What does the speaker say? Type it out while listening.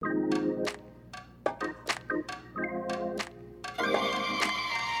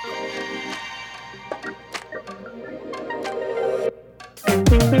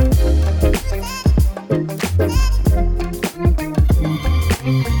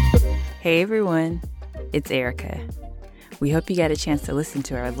Hey everyone, it's Erica. We hope you got a chance to listen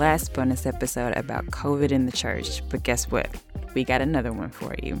to our last bonus episode about COVID in the church, but guess what? We got another one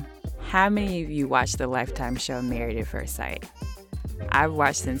for you. How many of you watched the Lifetime show Married at First Sight? I've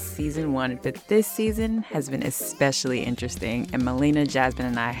watched since season 1, but this season has been especially interesting, and Melina, Jasmine,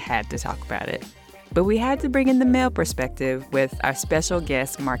 and I had to talk about it. But we had to bring in the male perspective with our special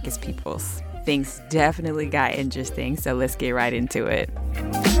guest, Marcus Peoples. Things definitely got interesting, so let's get right into it.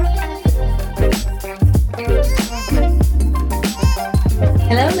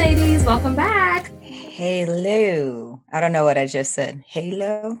 Hello, ladies. Welcome back. Hello. I don't know what I just said.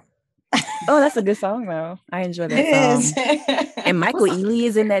 Halo. Oh, that's a good song, though. I enjoy that song. And Michael Ealy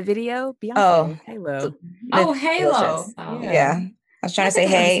is in that video. Beyonce. Oh, Halo. Oh, Halo. Oh. Yeah. I was trying to say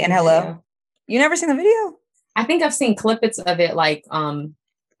hey and hello. Video. You never seen the video? I think I've seen clips of it, like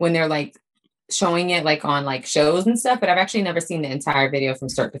when they're like showing it like on like shows and stuff, but I've actually never seen the entire video from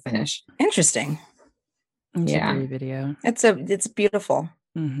start to finish. Interesting. It's a great video. It's beautiful.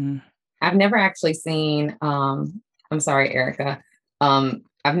 Mm-hmm. I've never actually seen. I'm sorry, Erica.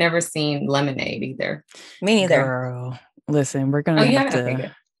 I've never seen Lemonade either. Me neither. Girl, listen, we're gonna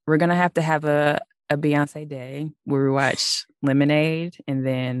have to have a Beyonce day where we watch Lemonade and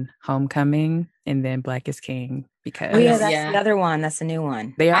then Homecoming and then Black is King, because that's the other one. That's the new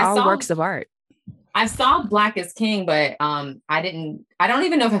one. They are all works of art. I saw Black is King, but I don't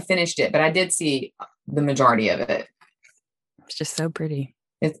even know if I finished it, but I did see the majority of it. It's just so pretty.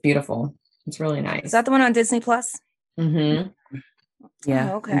 It's beautiful. It's really nice. Is that the one on Disney Plus? Mm-hmm.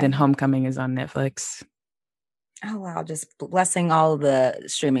 Yeah. Oh, okay. And then Homecoming is on Netflix. Oh, wow. Just blessing all the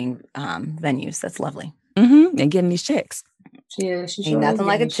streaming venues. That's lovely. Mm-hmm. And getting these chicks. She's Ain't nothing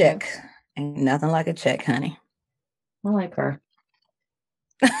like a chick. Ain't nothing like a chick, honey. I like her.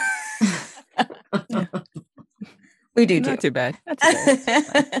 We do Not too bad. Not too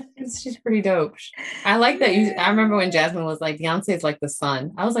bad. She's pretty dope. I like that. I remember when Jasmine was like, Beyonce is like the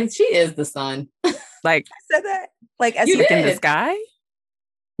sun. I was like, she is the sun. Like, I said that? Like, as you look in the sky?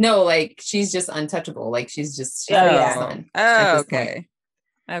 No, like, she's just untouchable. Like, she's the sun. Oh, okay.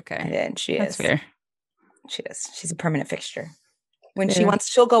 Point. Okay. And she That's is. Fair. She is. She's a permanent fixture. When she wants,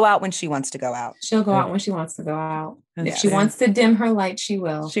 she'll go out when she wants to go out. She'll go out when she wants to go out. If she wants to dim her light, she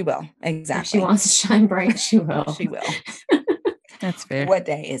will. She will. Exactly. If she wants to shine bright, she will. She will. That's fair. What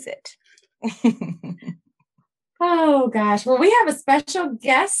day is it? Oh, gosh. Well, we have a special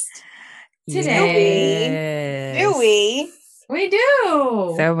guest today. Yes. Do we? We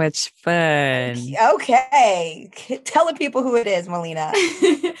do. So much fun. Okay. Tell the people who it is, Melina.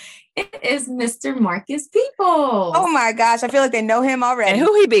 It is Mr. Marcus Peoples. Oh my gosh. I feel like they know him already. And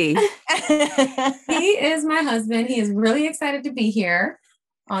who he be? He is my husband. He is really excited to be here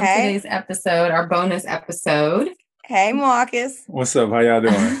on today's episode, our bonus episode. Hey, Marcus. What's up? How y'all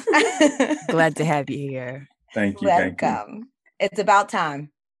doing? Glad to have you here. Thank you. Welcome. Thank you. It's about time.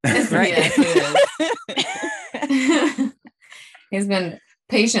 Right. He's been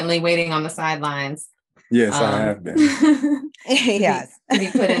patiently waiting on the sidelines. Yes, I have been. Yes. To be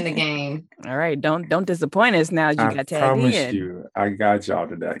put in the game. All right. Don't disappoint us now. You got to promise you, I got y'all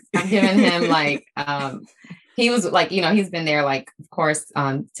today. I'm giving him like, he was like, he's been there. Like, of course,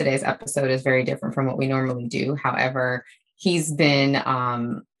 today's episode is very different from what we normally do. However, he's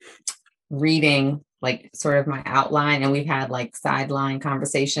been reading like sort of my outline, and we've had like sideline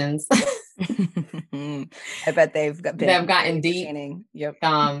conversations. I bet they've gotten deep. Yep.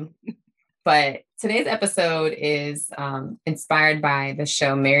 But today's episode is inspired by the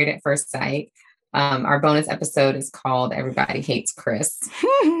show Married at First Sight. Our bonus episode is called Everybody Hates Chris.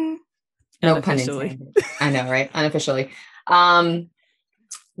 No pun intended. I know, right? Unofficially.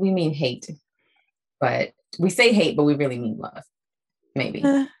 We mean hate, but we say hate, but we really mean love. Maybe.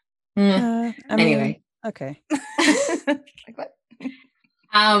 Anyway. Okay. Like what?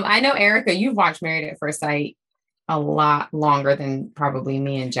 I know, Erica, you've watched Married at First Sight a lot longer than probably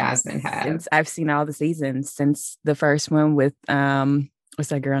me and Jasmine have. Since I've seen all the seasons since the first one with what's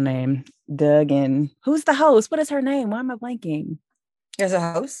that girl name? Doug, and who's the host? What is her name? Why am I blanking? There's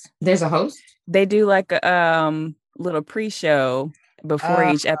a host? There's a host? They do like a little pre-show before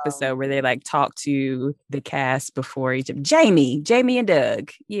each episode where they like talk to the cast before each Jamie and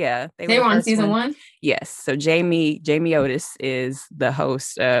Doug. Yeah. They were on season 1? Yes. So Jamie Otis is the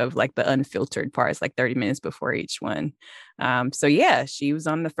host of like the unfiltered parts, like 30 minutes before each one. So yeah, she was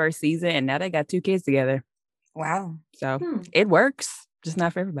on the first season, and now they got 2 kids together. Wow. So it works, just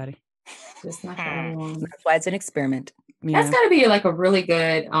not for everybody. Just not for everyone. That's why it's an experiment. Yeah. That's got to be like a really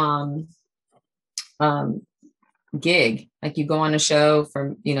good gig. Like, you go on a show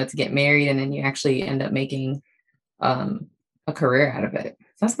to get married, and then you actually end up making a career out of it.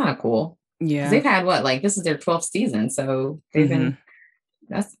 That's not cool. Yeah. They've had this is their 12th season. So they've been,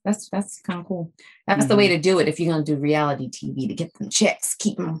 that's kind of cool. That's the way to do it. If you're going to do reality TV, to get them checks,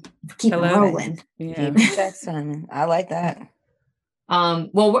 keep them rolling. Yeah. Keep checks on. I like that.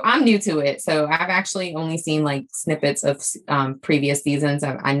 Well, I'm new to it, so I've actually only seen snippets of previous seasons.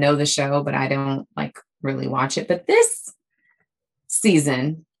 I know the show, but I don't really watch it. But this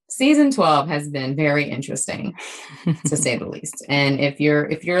season 12 has been very interesting, to say the least. And if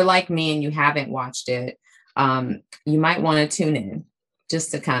you're like me and you haven't watched it, you might want to tune in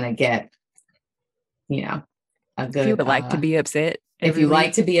just to kind of get, a good. If you would like to be upset. If you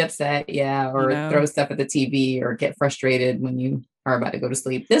like to be upset, or throw stuff at the TV or get frustrated when you are about to go to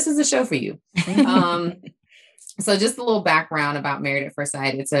sleep, this is a show for you. So just a little background about Married at First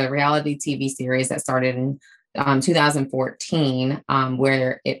Sight. It's a reality TV series that started in 2014,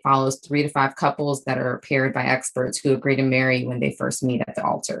 where it follows 3 to 5 couples that are paired by experts who agree to marry when they first meet at the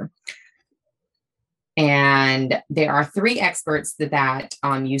altar. And there are 3 experts that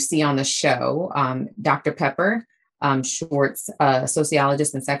you see on the show. Dr. Pepper Schwartz, a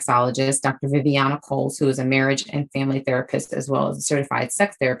sociologist and sexologist, Dr. Viviana Coles, who is a marriage and family therapist, as well as a certified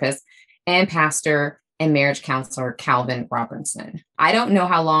sex therapist, and pastor and marriage counselor Calvin Robertson. I don't know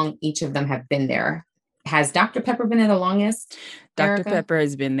how long each of them have been there. Has Dr. Pepper been there the longest? Dr. Erica? Pepper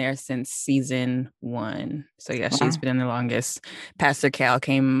has been there since season 1. So yeah, she's been in the longest. Pastor Cal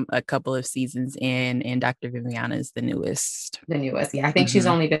came a couple of seasons in, and Dr. Viviana is the newest. Yeah. I think she's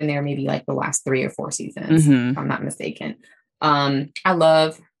only been there maybe the last 3 or 4 seasons, if I'm not mistaken. I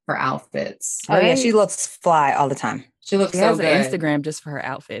love her outfits. Oh yeah, she looks fly all the time. She looks she so has good. an Instagram just for her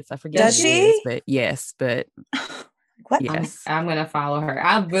outfits. I forget. Does she? But yes, but what? Yes. I'm going to follow her.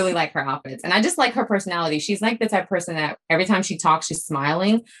 I really like her outfits. And I just like her personality. She's the type of person that every time she talks, she's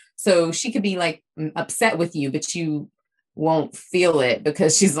smiling. So she could be upset with you, but you won't feel it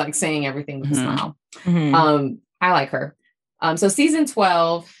because she's saying everything with a smile. I like her. So season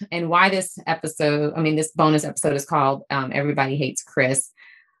 12, and why this bonus episode is called Everybody Hates Chris,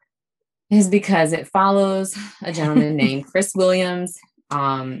 is because it follows a gentleman named Chris Williams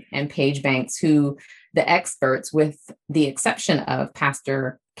and Paige Banks, who the experts, with the exception of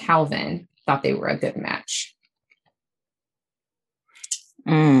Pastor Calvin, thought they were a good match.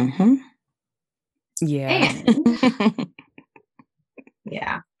 Mm-hmm. Yeah.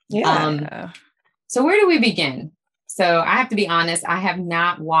 Yeah. So where do we begin? So I have to be honest, I have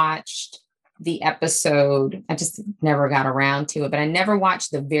not watched the episode. I just never got around to it, but I never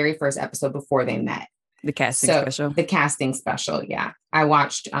watched the very first episode before they met. The casting special. The casting special, yeah. I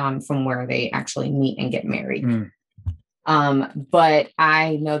watched from where they actually meet and get married. But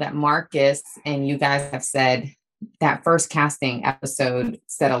I know that Marcus and you guys have said that first casting episode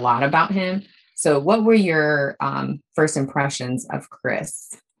said a lot about him. So what were your first impressions of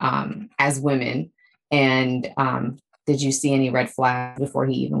Chris as women? And did you see any red flags before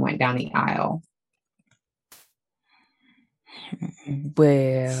he even went down the aisle?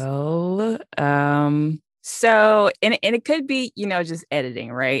 Well, so, and it could be, just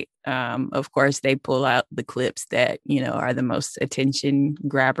editing, right? Of course, they pull out the clips that, are the most attention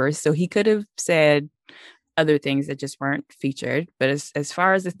grabbers. So he could have said other things that just weren't featured. But as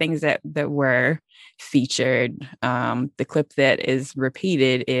far as the things that were featured, the clip that is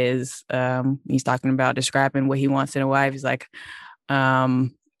repeated is he's talking about describing what he wants in a wife. He's like, I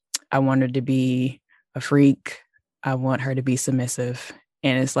want her to be a freak. I want her to be submissive.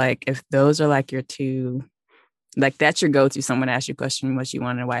 And it's if those are your two, that's your go-to. Someone asks you a question, what you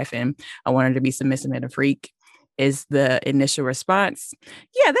want in a wife, and I want her to be submissive and a freak is the initial response.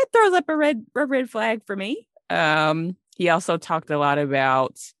 Yeah, that throws up a red flag for me. He also talked a lot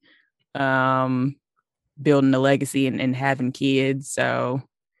about building a legacy and having kids. So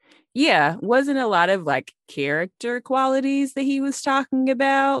yeah, wasn't a lot of character qualities that he was talking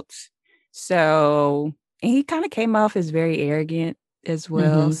about. So he kind of came off as very arrogant as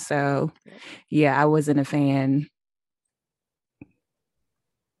well. So yeah, I wasn't a fan.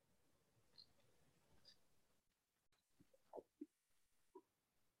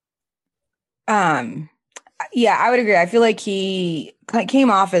 Yeah, I would agree. I feel like he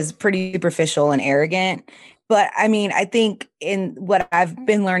came off as pretty superficial and arrogant. But I mean, I think in what I've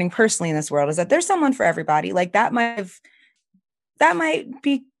been learning personally in this world is that there's someone for everybody. That might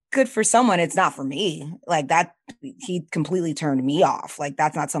be good for someone. It's not for me. That he completely turned me off.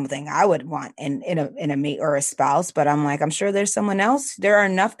 That's not something I would want in a mate or a spouse. But I'm sure there's someone else. There are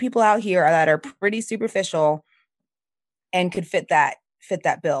enough people out here that are pretty superficial and could fit that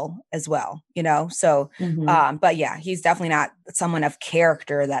bill as well, So, but yeah, he's definitely not someone of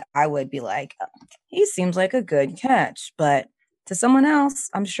character that I would be he seems like a good catch, but to someone else,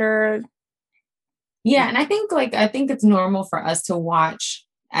 I'm sure. Yeah. And I think it's normal for us to watch,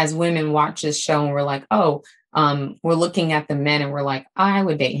 as women watch this show, and we're like, oh, we're looking at the men and we're like, I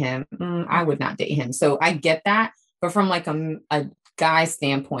would date him. I would not date him. So I get that. But from like a guy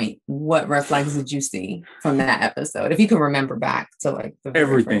standpoint, what red flags did you see from that episode? If you can remember back to like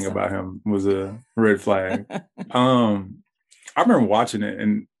everything about him was a red flag. I remember watching it,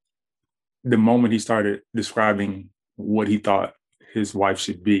 and the moment he started describing what he thought his wife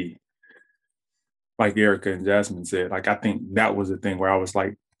should be, like Erica and Jasmine said, like, I think that was the thing where I was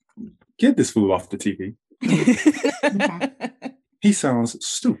like, get this fool off the TV. He sounds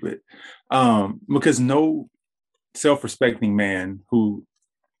stupid. Because no self-respecting man who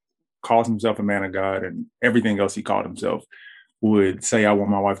calls himself a man of God and everything else he called himself would say, I want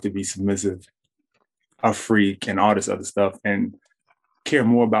my wife to be submissive, a freak, and all this other stuff, and care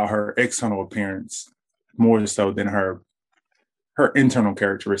more about her external appearance more so than her internal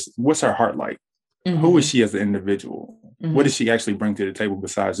characteristics. What's her heart like? Mm-hmm. Who is she as an individual? Mm-hmm. What does she actually bring to the table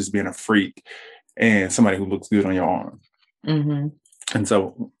besides just being a freak and somebody who looks good on your arm? Mm-hmm. And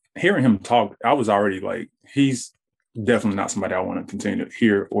so hearing him talk, I was already like, he's definitely not somebody I want to continue to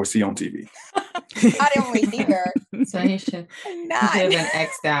hear or see on TV. I didn't want to hear. So he should have been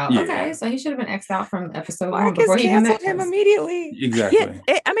X'd out. Yeah. Okay, so he should have been X'd out from episode one before he canceled him immediately. Exactly. Yeah,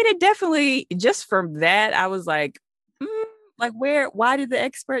 it definitely, just from that, I was like, why did the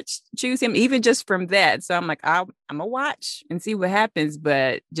experts choose him? Even just from that. So I'm like, I'm gonna watch and see what happens.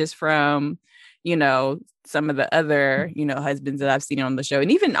 But just from, some of the other, husbands that I've seen on the show,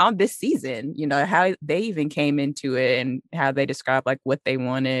 and even on this season, how they even came into it and how they described like what they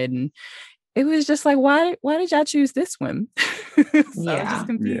wanted. And it was just like, why did y'all choose this one? So yeah. I was just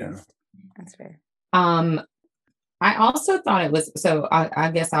confused. Yeah. That's fair. I also thought it was, so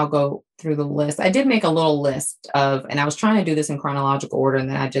I guess I'll go through the list. I did make a little list of, and I was trying to do this in chronological order, and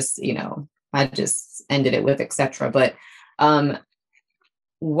then I just ended it with etc. But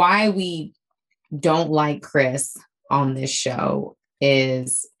why we don't like Chris on this show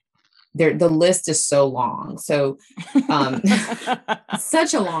is the list is so long. So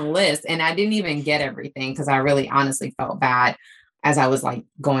such a long list. And I didn't even get everything because I really honestly felt bad as I was like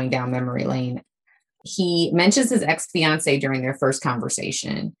going down memory lane. He mentions his ex-fiance during their first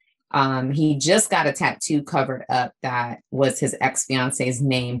conversation. He just got a tattoo covered up that was his ex-fiance's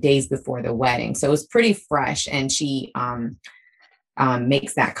name days before the wedding. So it was pretty fresh. And she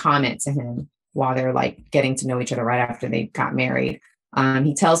makes that comment to him while they're like getting to know each other right after they got married.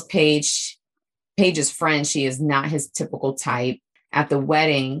 He tells Paige's friend she is not his typical type. At the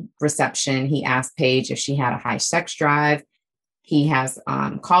wedding reception, he asked Paige if she had a high sex drive. He has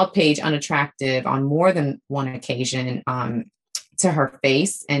called Paige unattractive on more than one occasion to her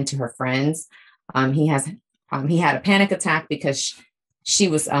face and to her friends. He had a panic attack because she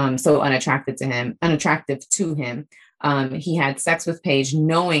was so unattractive to him. He had sex with Paige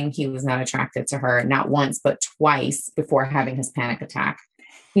knowing he was not attracted to her, not once, but twice before having his panic attack.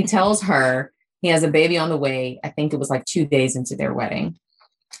 He tells her he has a baby on the way. I think it was like 2 days into their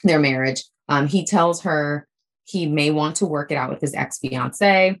marriage. He tells her he may want to work it out with his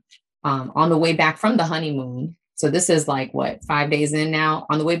ex-fiance on the way back from the honeymoon. So this is like 5 days in now.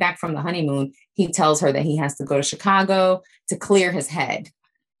 On the way back from the honeymoon, he tells her that he has to go to Chicago to clear his head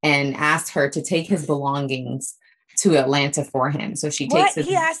and asks her to take his belongings to Atlanta for him. So she takes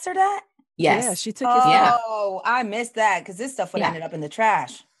He asked her that? Yes. Yeah, she took his. Oh, I missed that because this stuff would ended up in the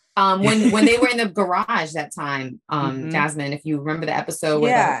trash. When they were in the garage that time, Jasmine, if you remember the episode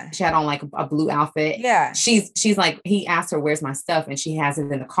where she had on like a blue outfit. Yeah. She's like, he asked her, where's my stuff? And she has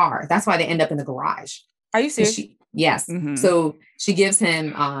it in the car. That's why they end up in the garage. Are you serious? Yes. Mm-hmm. So she gives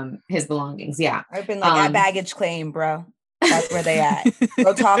him his belongings. Yeah. I've been like at baggage claim, bro. That's where they at.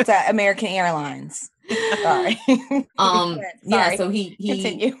 Go talk to American Airlines. Sorry. Yeah. So he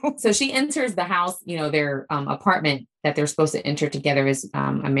continue. So she enters the house, their apartment that they're supposed to enter together is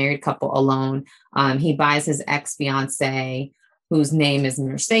a married couple alone. He buys his ex-fiance, whose name is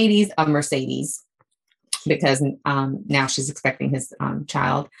Mercedes, because now she's expecting his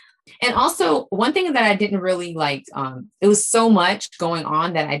child. And also one thing that I didn't really like, it was so much going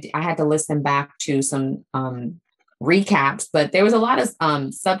on that I had to listen back to some recaps, but there was a lot of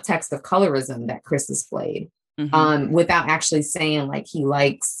subtext of colorism that Chris displayed without actually saying like he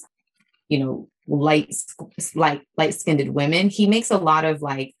likes, light-skinned women. He makes a lot of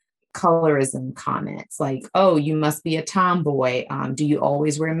like colorism comments like, oh, you must be a tomboy. Do you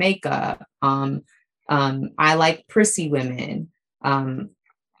always wear makeup? I like prissy women.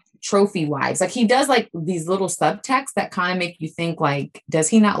 trophy wives. Like he does like these little subtexts that kind of make you think like, does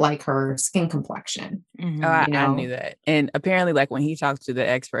he not like her skin complexion? Mhm. I knew that. And apparently, like when he talked to the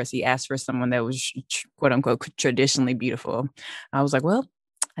experts, he asked for someone that was quote unquote traditionally beautiful. I was like, well,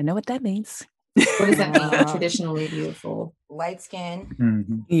 I know what that means. What does that mean? Traditionally beautiful. Light skin.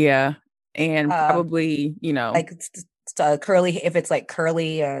 Mhm. Yeah. And probably, like curly, if it's like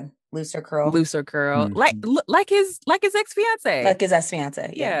curly, looser curl. like his ex-fiance. Like his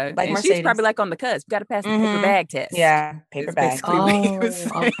ex-fiance. Yeah. Like and Mercedes. she's probably like on the cusp. Got to pass the paper bag test. Yeah, paper bag. Okay.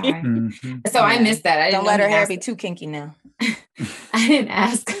 So Yeah. I missed that. I Don't let her hair be too kinky now. I didn't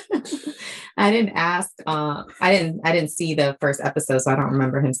ask. I didn't see the first episode, so I don't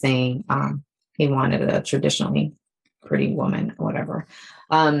remember him saying he wanted a traditionally pretty woman or whatever.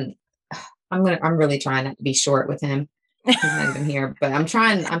 I'm really trying not to be short with him. He's not even here, but I'm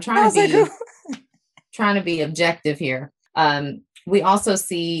trying to be objective here. We also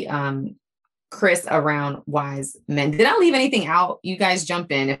see Chris around wise men. Did I leave anything out? You guys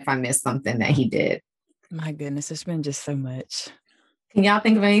jump in if I missed something that he did. My goodness, there's been just so much. Can y'all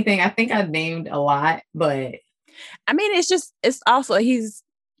think of anything? I think I've named a lot, but I mean, it's also he's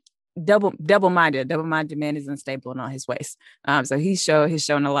double-minded. Double-minded man is unstable and on his waist. So he's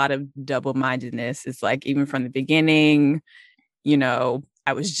shown a lot of double-mindedness. It's like even from the beginning,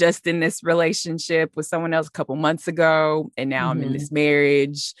 I was just in this relationship with someone else a couple months ago, and now I'm in this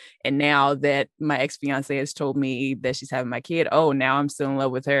marriage. And now that my ex-fiance has told me that she's having my kid, now I'm still in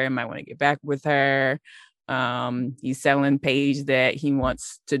love with her and might want to get back with her. He's telling Paige that he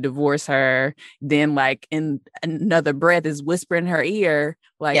wants to divorce her. Then, like in another breath, is whispering in her ear,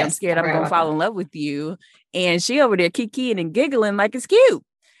 like, yes, I'm scared I'm gonna fall in love with you. And she over there kikiing and giggling like it's cute.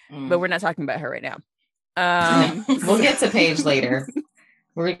 But we're not talking about her right now. We'll get to Paige later.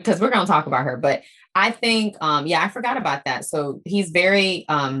 Because we're going to talk about her, but I think, I forgot about that. So he's very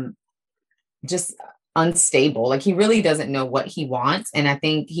just unstable. Like he really doesn't know what he wants. And I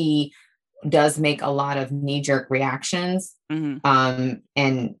think he does make a lot of knee-jerk reactions and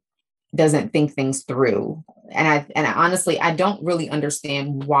doesn't think things through. And I honestly, I don't really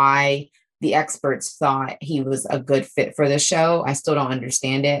understand why the experts thought he was a good fit for the show. I still don't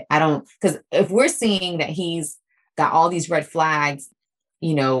understand it. Because if we're seeing that he's got all these red flags,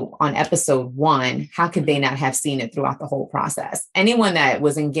 on episode 1, how could they not have seen it throughout the whole process? Anyone that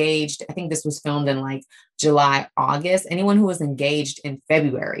was engaged, I think this was filmed in like July, August, anyone who was engaged in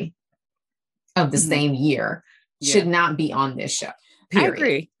February of the same year should not be on this show.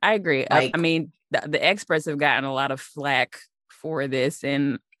 Period. I agree. I mean, the experts have gotten a lot of flack for this,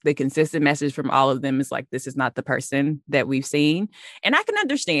 and the consistent message from all of them is like, this is not the person that we've seen. And I can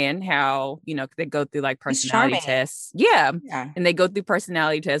understand how, they go through like personality tests. Yeah. And they go through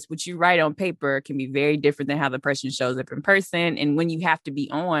personality tests, which you write on paper can be very different than how the person shows up in person. And when you have to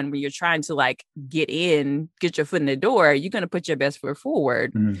be on, when you're trying to like get your foot in the door, you're going to put your best foot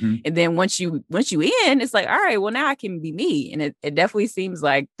forward. And then once you in, it's like, all right, well, now I can be me. And it definitely seems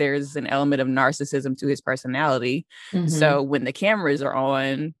like there's an element of narcissism to his personality. So when the cameras are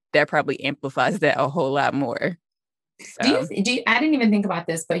on, that probably amplifies that a whole lot more. So. I didn't even think about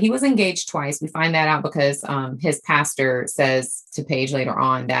this, but he was engaged twice. We find that out because his pastor says to Paige later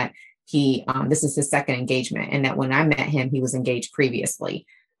on that this is his second engagement, and that when I met him, he was engaged previously.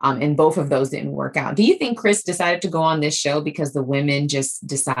 And both of those didn't work out. Do you think Chris decided to go on this show because the women just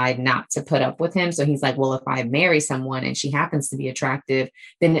decide not to put up with him? So he's like, well, if I marry someone and she happens to be attractive,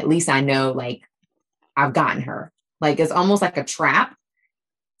 then at least I know like I've gotten her. Like it's almost like a trap.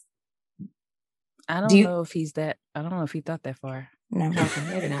 I don't know if he thought that far. No, okay,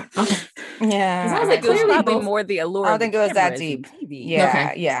 maybe not. Okay. Yeah. I was like, clearly probably more the allure. I don't think it was that deep. Yeah.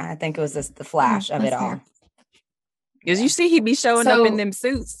 Okay. Yeah. I think it was just the flash of it all. Because you see, he'd be showing up in them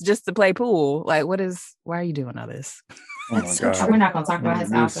suits just to play pool. Like, why are you doing all this? Oh my God. We're not going to talk about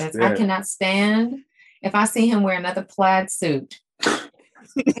his outfits. I cannot stand if I see him wear another plaid suit.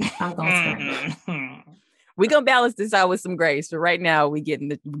 I'm going to scream. We're going to balance this out with some grace. But right now, we're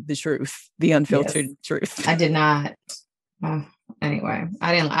getting the truth, the unfiltered truth. I did not. Anyway,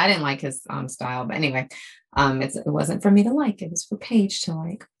 I didn't like his style. But anyway, it wasn't for me to like. It was for Paige to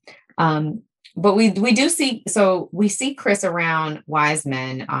like. But we do see. So we see Chris around wise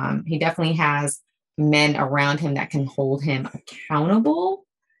men. He definitely has men around him that can hold him accountable.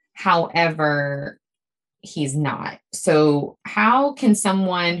 However, he's not. So how can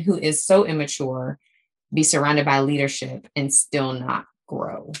someone who is so immature be surrounded by leadership and still not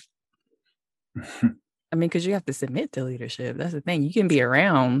grow? I mean, because you have to submit to leadership. That's the thing. You can be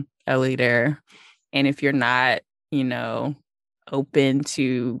around a leader, and if you're not, open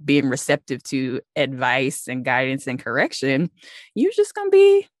to being receptive to advice and guidance and correction, you're just going to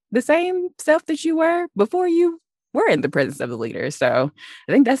be the same self that you were before you were in the presence of the leader. So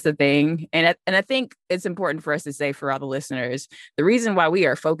I think that's the thing. And I think it's important for us to say, for all the listeners, the reason why we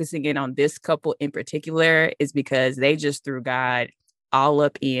are focusing in on this couple in particular is because they just threw God all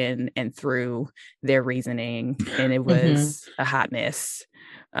up in and through their reasoning. And it was a hot mess.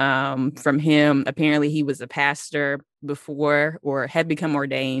 From him, apparently he was a pastor before or had become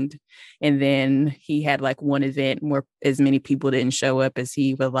ordained. And then he had like one event where as many people didn't show up as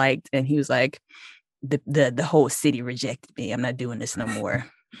he would like. And he was like, the whole city rejected me. I'm not doing this no more.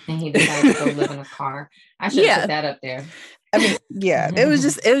 And he decided to go live in a car. I should have put that up there. I mean, yeah, it was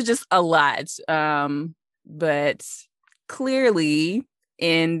just a lot. But clearly,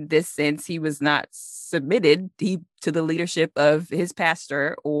 in this sense, he was not submitted to the leadership of his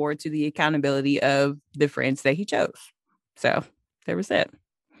pastor or to the accountability of the friends that he chose. So there was that.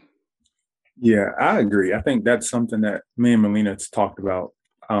 Yeah, I agree. I think that's something that me and Melina talked about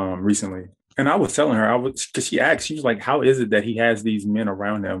recently. And I was telling her, because she asked, she was like, how is it that he has these men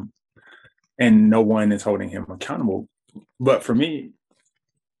around him and no one is holding him accountable? But for me,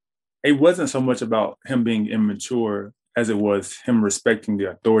 it wasn't so much about him being immature as it was him respecting the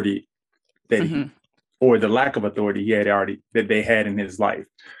authority that or the lack of authority that they had in his life.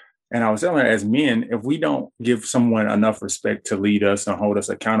 And I was telling her, as men, if we don't give someone enough respect to lead us and hold us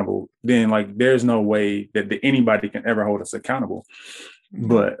accountable, then like there's no way that anybody can ever hold us accountable.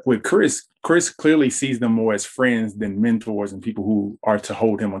 But with Chris clearly sees them more as friends than mentors and people who are to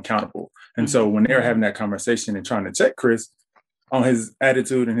hold him accountable. And so when they're having that conversation and trying to check Chris on his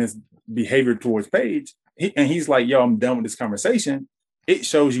attitude and his behavior towards Paige, he's like, yo, I'm done with this conversation. It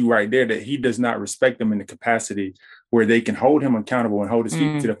shows you right there that he does not respect them in the capacity where they can hold him accountable and hold his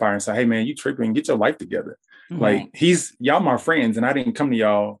feet to the fire and say, hey, man, you tripping, get your life together. Like y'all my friends, and I didn't come to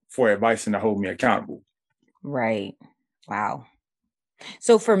y'all for advice and to hold me accountable. Right. Wow.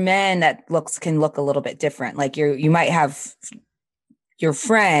 So for men, that can look a little bit different. Like you might have your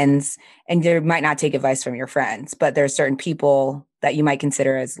friends and you might not take advice from your friends, but there are certain people that you might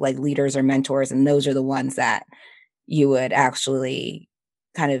consider as like leaders or mentors. And those are the ones that you would actually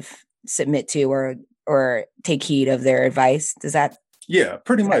kind of submit to or take heed of their advice. Does that? Yeah,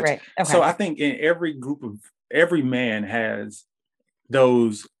 pretty much. Right? Okay. So I think in every man has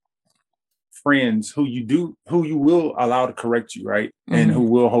those friends who you will allow to correct you, right? And who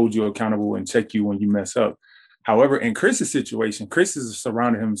will hold you accountable and check you when you mess up. However, in Chris's situation, Chris is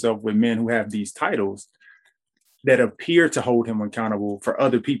surrounding himself with men who have these titles that appear to hold him accountable for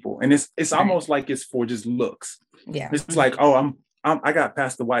other people. And it's almost like it's for just looks. Yeah. It's like, oh, I got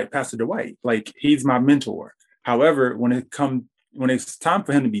Pastor Dwight. Like he's my mentor. However, when it's time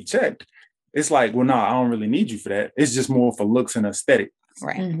for him to be checked, it's like, well, no, I don't really need you for that. It's just more for looks and aesthetic.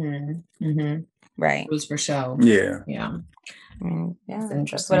 Right. Right. It was for show. Yeah. Yeah. Yeah. That's interesting.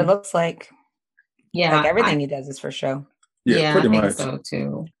 That's what it looks like. Yeah. Like everything he does is for show. Yeah, pretty I think much. so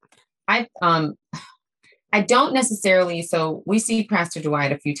too. I don't necessarily. So we see Pastor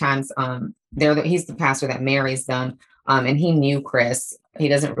Dwight a few times. He's the pastor that marries them. And he knew Chris. He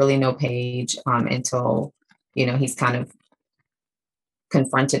doesn't really know Paige until, he's kind of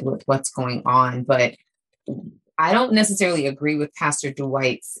confronted with what's going on. But I don't necessarily agree with Pastor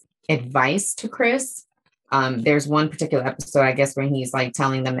Dwight's advice to Chris. There's one particular episode, I guess, where he's like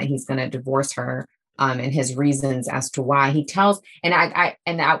telling them that he's going to divorce her. And his reasons as to why he tells, me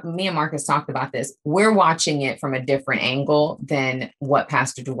and Marcus talked about this. We're watching it from a different angle than what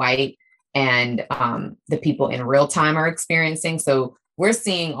Pastor Dwight and the people in real time are experiencing. So we're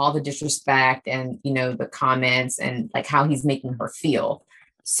seeing all the disrespect and, the comments and like how he's making her feel.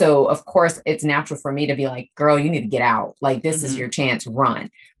 So of course it's natural for me to be like, girl, you need to get out. Like this is your chance,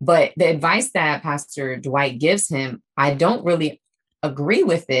 run. But the advice that Pastor Dwight gives him, I don't really agree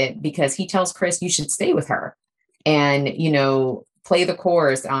with it, because he tells Chris, you should stay with her and, play the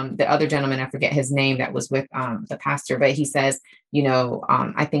chorus. The other gentleman, I forget his name, that was with the pastor, but he says,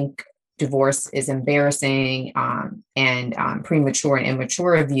 I think divorce is embarrassing and premature and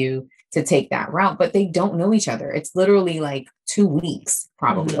immature of you to take that route, but they don't know each other. It's literally like 2 weeks,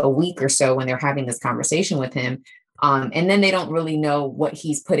 probably a week or so when they're having this conversation with him. And then they don't really know what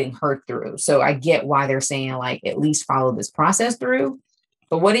he's putting her through. So I get why they're saying like, at least follow this process through.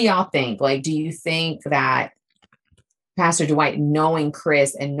 But what do y'all think? Like, do you think that Pastor Dwight, knowing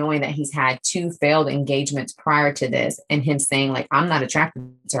Chris and knowing that he's had 2 failed engagements prior to this, and him saying like, I'm not attracted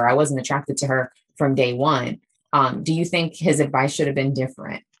to her, I wasn't attracted to her from day one. Do you think his advice should have been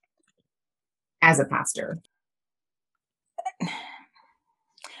different as a pastor?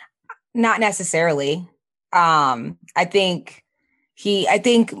 Not necessarily. I think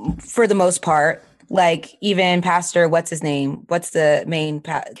for the most part, Like even Pastor, what's his name? What's the main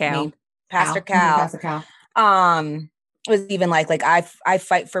Cal. Pastor Cal. Cal. Pastor Cal. Was even like I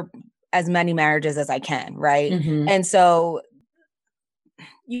fight for as many marriages as I can, right? Mm-hmm. And so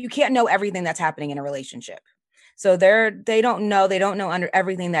you can't know everything that's happening in a relationship. So they don't know under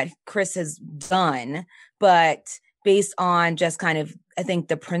everything that Chris has done, but based on just kind of, I think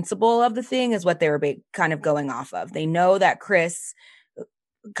the principle of the thing is what they were kind of going off of. They know that Chris,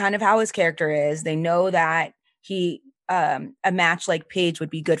 kind of how his character is, they know that he, a match like Paige would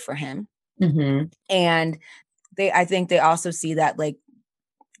be good for him. Mm-hmm. And I think they also see that like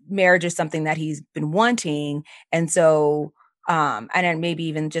marriage is something that he's been wanting. And so, and then maybe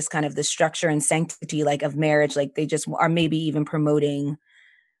even just kind of the structure and sanctity like of marriage, like they just are maybe even promoting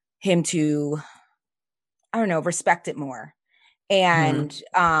him to, I don't know, respect it more and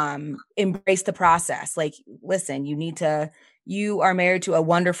embrace the process. Like, listen, you are married to a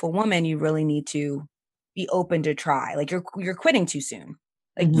wonderful woman. You really need to be open to try. Like you're quitting too soon.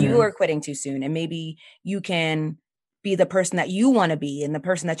 Like you are quitting too soon. And maybe you can be the person that you want to be and the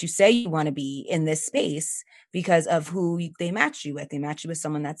person that you say you want to be in this space because of who they match you with. They match you with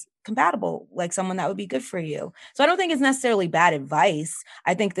someone that's compatible, like someone that would be good for you. So I don't think it's necessarily bad advice.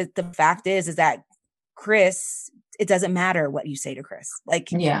 I think that the fact is that Chris, it doesn't matter what you say to Chris. Like,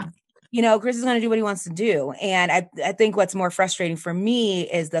 yeah, Chris is going to do what he wants to do. And I think what's more frustrating for me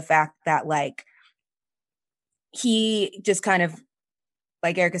is the fact that like, he just kind of,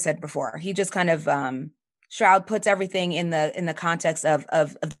 like Erica said before, he just kind of, Stroud puts everything in the context of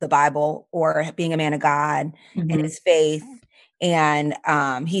the Bible or being a man of God and his faith. And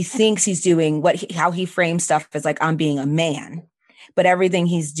he thinks he's doing how he frames stuff as like, I'm being a man, but everything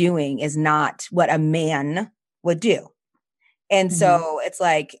he's doing is not what a man would do. And so it's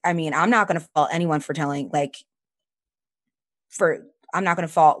like, I mean, I'm not going to fault anyone for I'm not going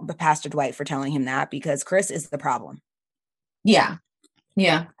to fault Pastor Dwight for telling him that because Chris is the problem. Yeah.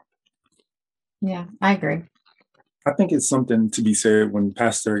 Yeah. Yeah, I agree. I think it's something to be said when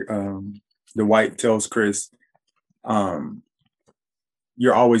Pastor Dwight tells Chris,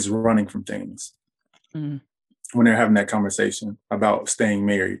 you're always running from things when they're having that conversation about staying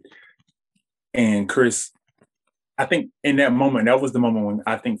married. And Chris, I think in that moment, that was the moment when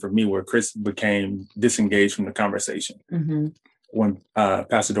I think for me where Chris became disengaged from the conversation when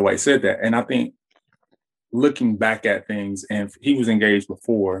Pastor Dwight said that. And I think looking back at things, and he was engaged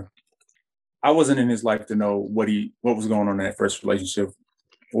before, I wasn't in his life to know what was going on in that first relationship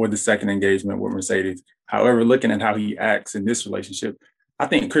or the second engagement with Mercedes. However, looking at how he acts in this relationship, I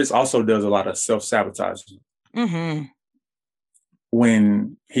think Chris also does a lot of self-sabotaging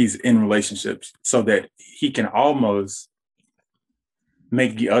when he's in relationships so that he can almost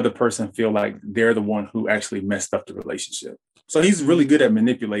make the other person feel like they're the one who actually messed up the relationship. So he's really good at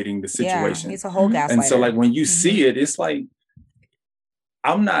manipulating the situation. Yeah, he's a whole gaslighter. And so like when you see it, it's like,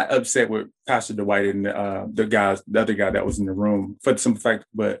 I'm not upset with Pastor Dwight and the other guy that was in the room for the simple fact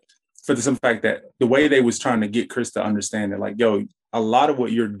that the way they was trying to get Chris to understand that, like, yo, a lot of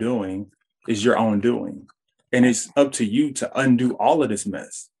what you're doing is your own doing. And it's up to you to undo all of this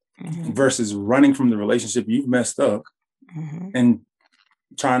mess versus running from the relationship you've messed up and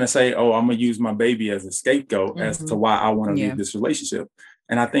trying to say, oh, I'm going to use my baby as a scapegoat as to why I want to leave this relationship.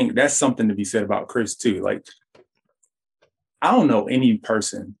 And I think that's something to be said about Chris too. Like, I don't know any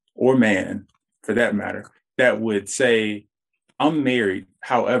person or man, for that matter, that would say, I'm married.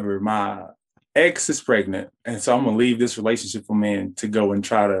 However, my ex is pregnant. And so I'm going to leave this relationship for man to go and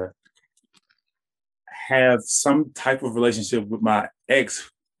try to have some type of relationship with my ex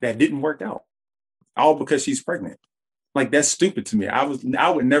that didn't work out, all because she's pregnant. Like, that's stupid to me. I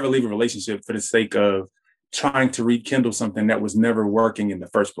would never leave a relationship for the sake of trying to rekindle something that was never working in the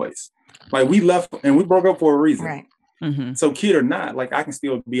first place. Like, we left and we broke up for a reason. Right. So kid or not, like, I can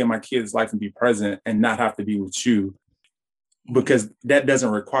still be in my kid's life and be present and not have to be with you because that's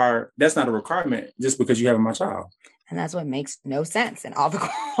not a requirement just because you have my child. And that's what makes no sense. And all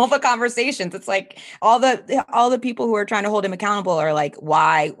the conversations, it's like all the people who are trying to hold him accountable are like,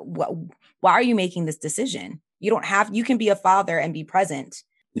 why are you making this decision? You can be a father and be present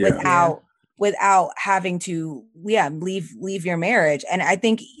without having to, leave your marriage. And I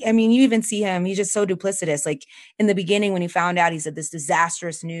think, I mean, you even see him, he's just so duplicitous. Like in the beginning, when he found out, he said, this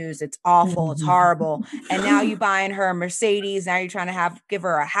disastrous news, it's awful, it's horrible. And now you buying her a Mercedes. Now you're trying to give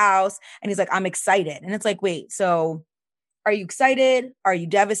her a house. And he's like, I'm excited. And it's like, wait, so are you excited? Are you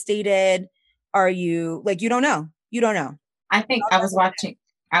devastated? Are you like, you don't know. I think I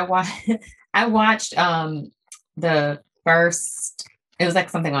watched the first, it was like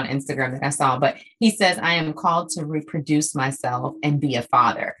something on Instagram that I saw, but he says, I am called to reproduce myself and be a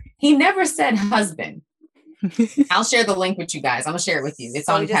father. He never said husband. I'll share the link with you guys. I'm gonna share it with you. It's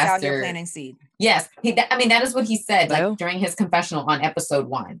so on we just Pastor. out here planting seed. Yes, that is what he said, like Well. during his confessional on episode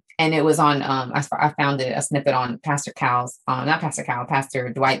 1, and it was on. I found a snippet on Pastor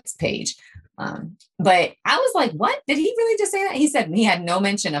Dwight's page. But I was like, what? Did he really just say that? He said he had no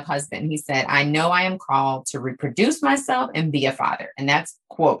mention of husband. He said, I know I am called to reproduce myself and be a father, and that's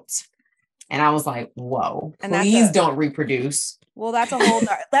quote. And I was like, whoa! And please don't reproduce. Well, that's a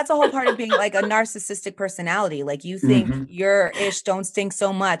whole part of being like a narcissistic personality. Like you think your ish don't stink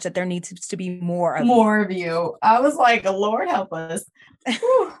so much that there needs to be more of you. I was like, Lord help us.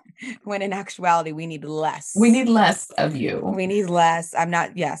 When in actuality, we need less. We need less of you. We need less.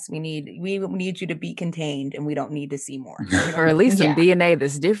 We need you to be contained, and we don't need to see more. Or at least some DNA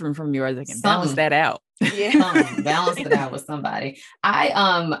that's different from yours that can balance that out. Yeah. Balance it out with somebody.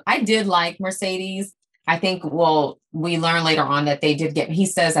 I did like Mercedes. I think, we learned later on that he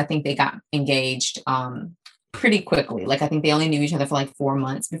says, I think they got engaged pretty quickly. Like, I think they only knew each other for like 4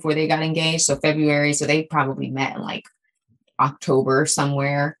 months before they got engaged. So February. So they probably met in like October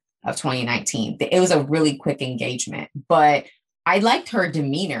somewhere of 2019. It was a really quick engagement, but I liked her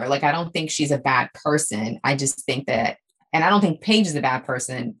demeanor. Like, I don't think she's a bad person. I just think that, and I don't think Paige is a bad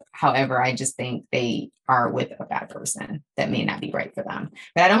person. However, I just think they are with a bad person that may not be right for them.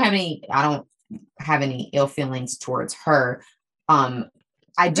 But I don't have any ill feelings towards her.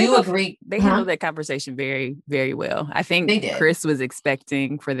 I do agree. They handled that conversation very, very well. I think Chris was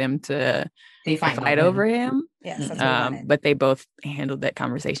expecting for them to fight over him. Yes, but they both handled that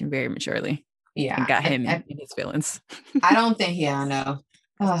conversation very maturely. Yeah. And got him in his feelings. I don't think, I know.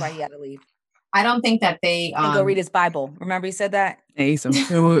 That's why he had to leave. I don't think that they and go read his Bible. Remember he said that? Ate some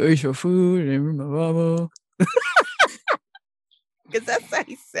food and my Bible. Because that's how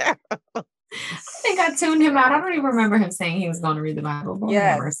he sounds. I think I tuned him out. I don't even remember him saying he was going to read the Bible.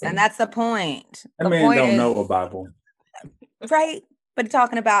 Yes, and that's the point. That man don't know a Bible. Right? But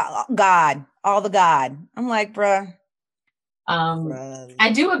talking about God, all the God. I'm like, bruh.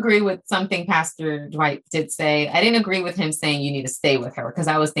 I do agree with something Pastor Dwight did say. I didn't agree with him saying you need to stay with her, because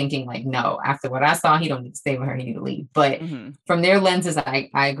I was thinking like, no, after what I saw, he don't need to stay with her. He need to leave. But from their lenses, I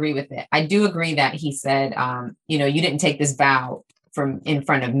agree with it. I do agree that he said, you didn't take this vow from in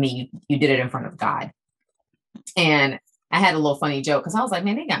front of me. You did it in front of God. And I had a little funny joke because I was like,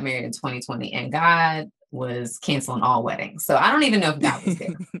 man, they got married in 2020 and God was canceling all weddings. So I don't even know if God was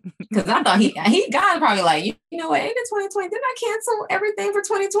there, because I thought God probably like, you know what, ain't it 2020? Didn't I cancel everything for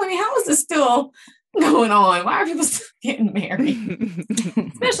 2020? How is this still going on? Why are people still getting married?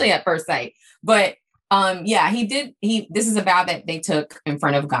 Especially at first sight. But this is a vow that they took in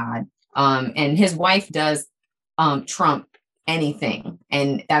front of God. And his wife does trump anything.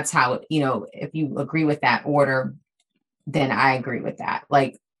 And that's how, if you agree with that order, then I agree with that.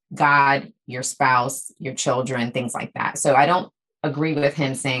 Like God, your spouse, your children, things like that. So I don't agree with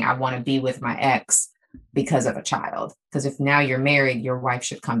him saying, I want to be with my ex because of a child. Because if now you're married, your wife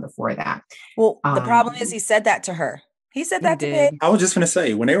should come before that. Well, the problem is he said that to her. He said that to Paige. I was just going to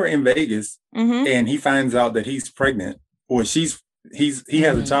say, when they were in Vegas and he finds out that he's pregnant or he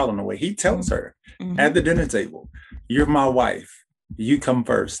has a child on the way, he tells her at the dinner table, you're my wife. You come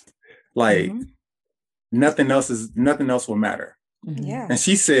first. Like nothing else will matter. Yeah. And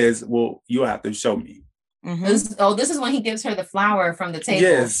she says, well, you'll have to show me. This is when he gives her the flower from the table.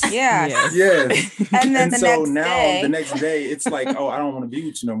 Yes. Yes. And then the next day, it's like, oh, I don't want to be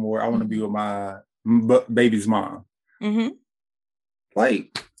with you no more. I want to be with my baby's mom.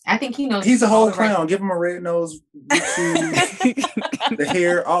 Like, I think he knows. He's a whole clown. Give him a red nose, the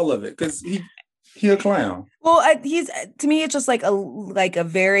hair, all of it, because he a clown. Well, he's, to me, it's just like a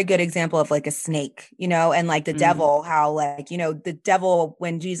very good example of like a snake, and like the devil, how like, the devil,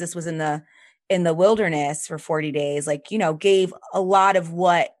 when Jesus was in the wilderness for 40 days, like, gave a lot of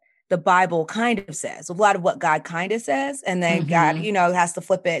what the Bible kind of says, a lot of what God kind of says. And then God, has to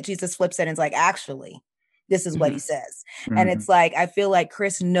flip it. Jesus flips it and it's like, actually, this is what he says. And it's like, I feel like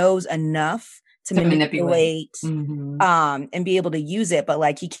Chris knows enough to manipulate and be able to use it, but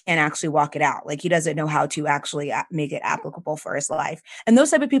like he can't actually walk it out. Like he doesn't know how to actually make it applicable for his life. And those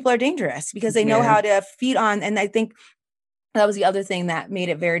type of people are dangerous because they know how to feed on. And I think that was the other thing that made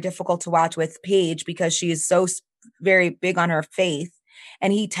it very difficult to watch with Paige, because she is so very big on her faith.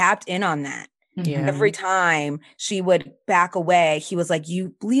 And he tapped in on that. Yeah. Every time she would back away, he was like,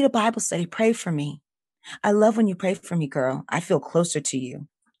 you lead a Bible study, pray for me. I love when you pray for me, girl. I feel closer to you.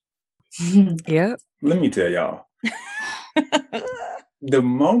 Yep. Let me tell y'all. The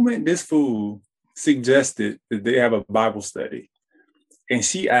moment this fool suggested that they have a Bible study and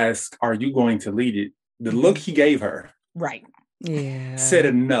she asked, are you going to lead it? The look he gave her. Right. said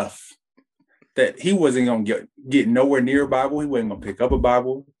enough that he wasn't going to get nowhere near a Bible. He wasn't going to pick up a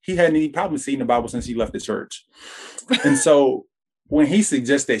Bible. He probably seen the Bible since he left the church. And so when he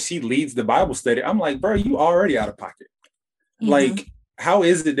suggests that she leads the Bible study, I'm like, bro, you already out of pocket. Like, how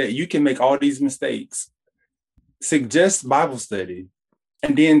is it that you can make all these mistakes, suggest Bible study,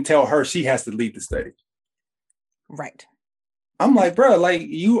 and then tell her she has to lead the study? Right. I'm like, bro, like,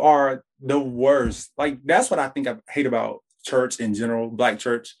 you are the worst. Like, that's what I think I hate about church in general, Black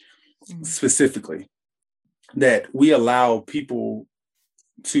church specifically, that we allow people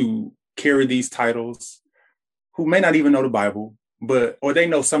to carry these titles who may not even know the Bible, or they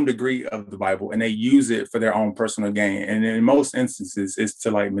know some degree of the Bible, and they use it for their own personal gain. And in most instances, it's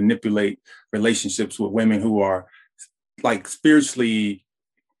to like manipulate relationships with women who are like spiritually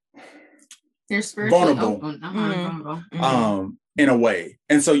vulnerable, vulnerable. In a way.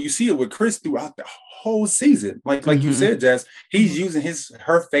 And so you see it with Chris throughout the whole season. Like you said, Jess, he's using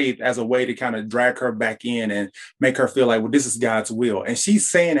her faith as a way to kind of drag her back in and make her feel like, well, this is God's will. And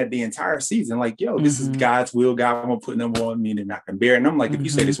she's saying that the entire season, like, yo, this is God's will. God won't put number on me and I can bear it. And I'm like, if you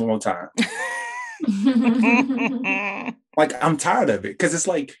say this one more time, like, I'm tired of it. Cause it's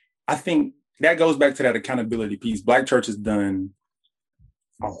like, I think that goes back to that accountability piece. Black church has done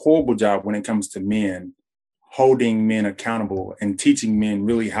a horrible job when it comes to men, holding men accountable and teaching men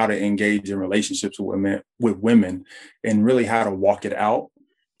really how to engage in relationships with women and really how to walk it out.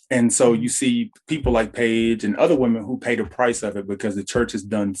 And so you see people like Paige and other women who pay the price of it because the church has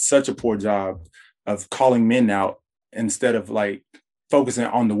done such a poor job of calling men out instead of like focusing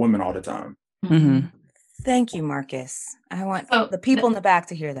on the women all the time. Thank you, Marcus. I want the people in the back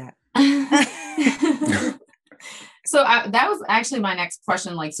to hear that. So that was actually my next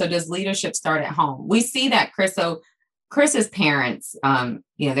question. Like, so does leadership start at home? We see that Chris's parents,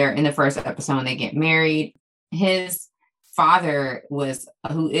 they're in the first episode when they get married. His father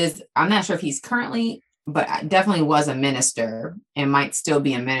I'm not sure if he's currently, but definitely was a minister and might still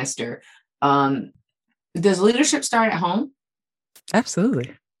be a minister. Does leadership start at home?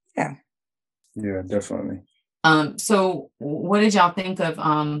 Absolutely. Yeah. Yeah, definitely. So what did y'all think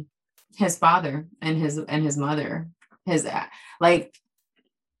of his father and his mother? Like,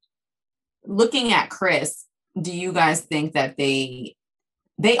 looking at Chris, do you guys think that they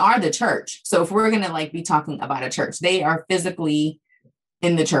are the church? So if we're gonna like be talking about a church, they are physically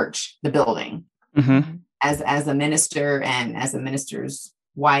in the church, the building, as a minister and as a minister's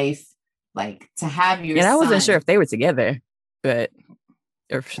wife, like to have your. And I wasn't sure if they were together, but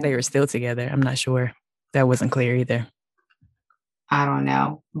if they were still together, I'm not sure. That wasn't clear either. I don't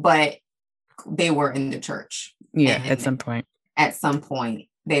know, but they were in the church. Yeah, at some point. At some point,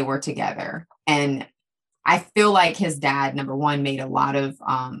 they were together. And I feel like his dad, number one, made a lot of,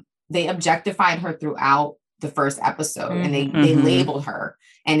 they objectified her throughout the first episode and they labeled her.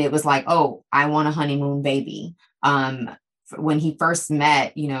 And it was like, oh, I want a honeymoon baby. When he first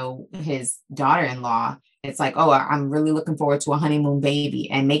met, his daughter-in-law, it's like, oh, I'm really looking forward to a honeymoon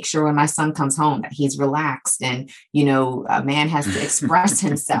baby, and make sure when my son comes home that he's relaxed and, a man has to express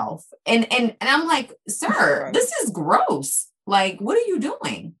himself. And I'm like, sir, this is gross. Like, what are you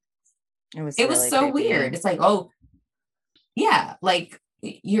doing? It was so weird. It's like, oh, yeah, like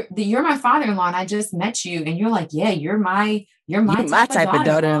you're my father-in-law and I just met you. And you're like, yeah, you're my type of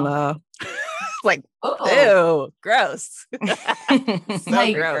daughter-in-law. Like, ew, gross. So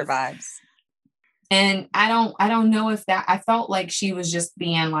like, gross vibes. And I don't know if that, I felt like she was just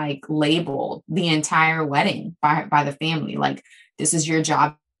being like labeled the entire wedding by the family. Like, this is your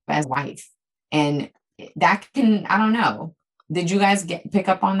job as wife. And that I don't know. Did you guys pick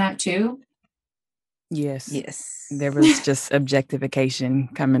up on that too? Yes. There was just objectification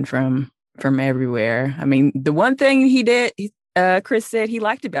coming from everywhere. I mean, the one thing he did, Chris said he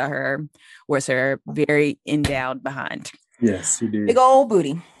liked about her was her very endowed behind. Yes, he did. Big old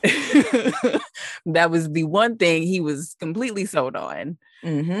booty. That was the one thing he was completely sold on.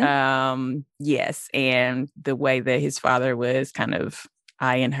 Yes. And the way that his father was kind of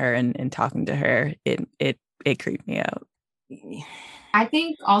eyeing her and talking to her, it creeped me out. I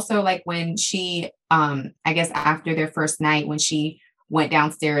think also like when she, I guess after their first night, when she went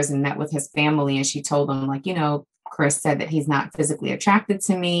downstairs and met with his family and she told them like, Chris said that he's not physically attracted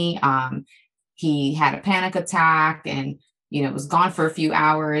to me. He had a panic attack and, was gone for a few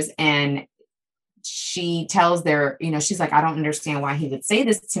hours. And she tells she's like, I don't understand why he would say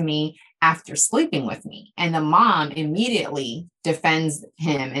this to me after sleeping with me. And the mom immediately defends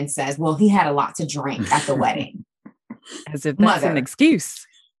him and says, well, he had a lot to drink at the wedding. As if that's an excuse.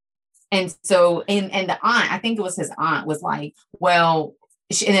 And so, and the aunt, I think it was his aunt, was like, well,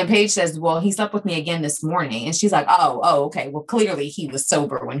 and then Paige says, well, he slept with me again this morning. And she's like, oh, okay. Well, clearly he was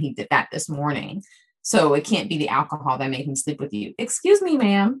sober when he did that this morning. So it can't be the alcohol that made him sleep with you. Excuse me,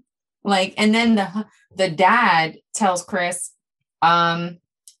 ma'am. Like, and then the dad tells Chris,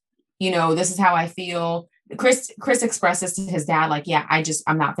 this is how I feel. Chris expresses to his dad, like, yeah,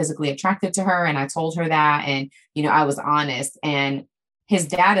 I'm not physically attracted to her. And I told her that. And, I was honest. And his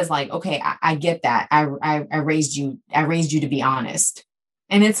dad is like, okay, I get that. I raised you to be honest.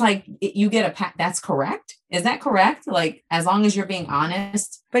 And it's like, you get that's correct. Is that correct? Like, as long as you're being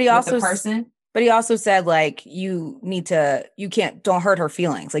honest with the person. But he also said, like, don't hurt her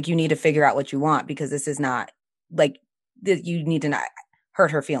feelings. Like, you need to figure out what you want, because this is not like, you need to not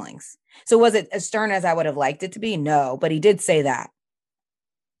hurt her feelings. So was it as stern as I would have liked it to be? No, but he did say that.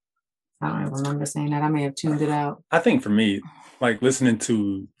 I don't even remember saying that. I may have tuned it out. I think for me, like, listening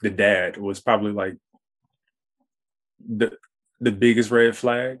to the dad was probably like the biggest red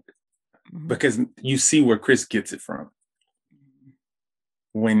flag, because you see where Chris gets it from.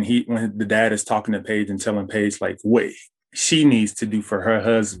 When the dad is talking to Paige and telling Paige, like, what she needs to do for her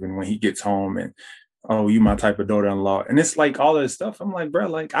husband when he gets home, and, oh, you my type of daughter-in-law. And it's like all this stuff. I'm like, bro,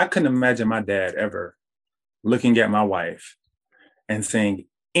 like, I couldn't imagine my dad ever looking at my wife and saying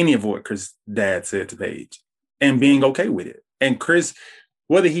any of what Chris' dad said to Paige and being okay with it. And Chris,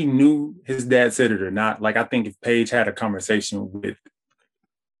 whether he knew his dad said it or not, like, I think if Paige had a conversation with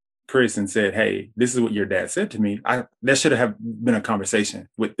Chris and said, hey, this is what your dad said to me, that should have been a conversation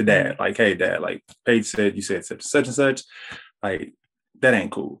with the dad. Like, hey, dad, like, Paige said, you said such and such. Like, that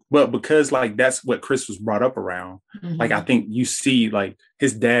ain't cool. But because, like, that's what Chris was brought up around, like, I think you see, like,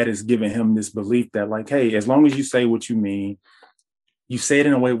 his dad is giving him this belief that, like, hey, as long as you say what you mean, you say it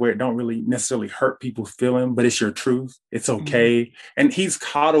in a way where it don't really necessarily hurt people's feeling, but it's your truth. It's okay. And he's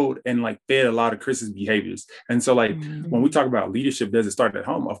coddled and, like, fed a lot of Chris's behaviors. And so, like, when we talk about leadership, does it start at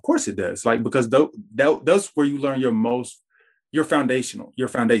home? Of course it does. Like, because that's where you learn your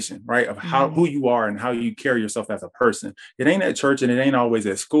foundation, right? Of who you are and how you carry yourself as a person. It ain't at church and it ain't always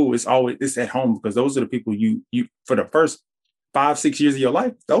at school. It's at home, because those are the people you for the first 5-6 years of your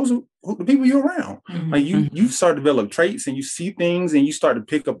life, those are the people you're around. Like, you start to develop traits, and you see things, and you start to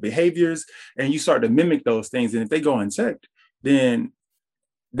pick up behaviors, and you start to mimic those things. And if they go unchecked, then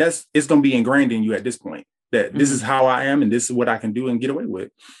it's going to be ingrained in you at this point, that this is how I am, and this is what I can do and get away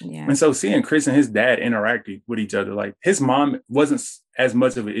with. Yeah. And so seeing Chris and his dad interacting with each other, like, his mom wasn't as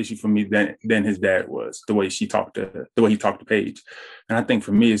much of an issue for me than his dad was, the way he talked to Paige. And I think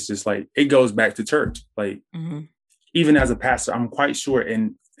for me, it's just like, it goes back to church. Like, even as a pastor, I'm quite sure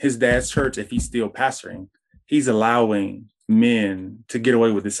in his dad's church, if he's still pastoring, he's allowing men to get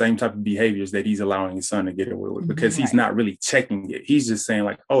away with the same type of behaviors that he's allowing his son to get away with, because he's not really checking it. He's just saying,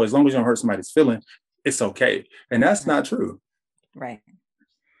 like, oh, as long as you don't hurt somebody's feeling, it's okay. And that's not true. Right.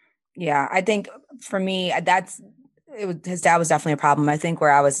 Yeah. I think for me, his dad was definitely a problem. I think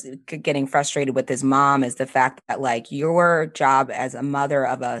where I was getting frustrated with his mom is the fact that, like, your job as a mother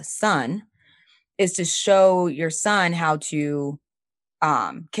of a son is to show your son how to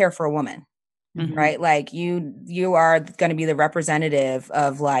care for a woman, right? Like, you are going to be the representative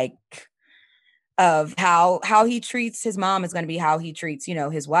of, like, of how he treats his mom is going to be how he treats,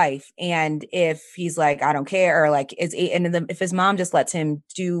 his wife. And if he's like, I don't care, or like, if his mom just lets him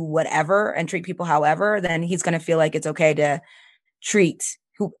do whatever and treat people however, then he's going to feel like it's okay to treat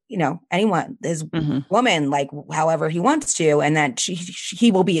anyone, his woman, like, however he wants to, and that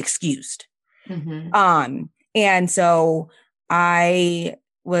he will be excused. And so I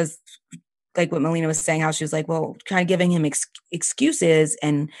was like, what Melina was saying, how she was like, well, kind of giving him excuses.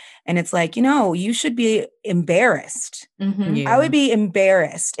 And it's like, you should be embarrassed. Yeah. I would be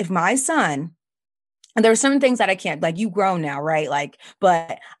embarrassed if my son, and there are some things that I can't, like, you grown now, right? Like,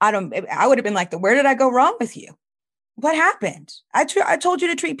 but I would have been like, where did I go wrong with you? What happened? I told you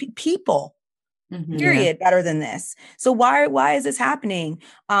to treat people, period, better than this. So why is this happening?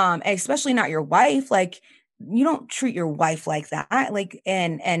 Especially not your wife. Like, you don't treat your wife like that. Like,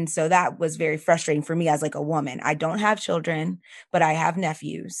 and so that was very frustrating for me as, like, a woman. I don't have children, but I have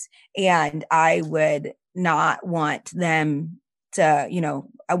nephews, and I would not want them to,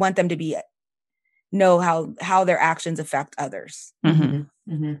 I want them to know how their actions affect others.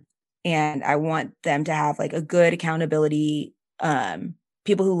 And I want them to have, like, a good accountability,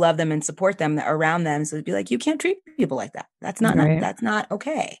 people who love them and support them around them. So it'd be like, you can't treat people like that. That's not, that's not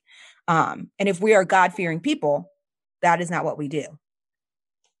okay. And if we are God-fearing people, that is not what we do.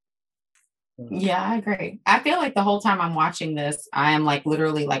 Yeah, I agree. I feel like the whole time I'm watching this, I am, like,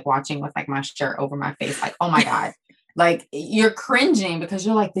 literally, like, watching with, like, my shirt over my face, like, oh my God, like, you're cringing because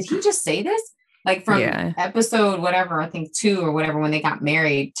you're like, did he just say this? Like from episode whatever, I think 2 or whatever, when they got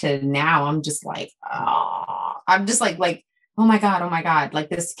married to now, I'm just like, oh, I'm just like, oh my God, like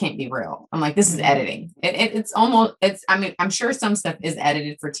this can't be real. I'm like, this is editing. It's almost, I mean, I'm sure some stuff is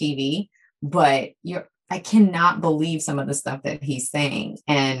edited for TV, but I cannot believe some of the stuff that he's saying.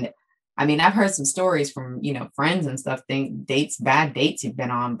 And I mean, I've heard some stories from, you know, friends and stuff, bad dates you've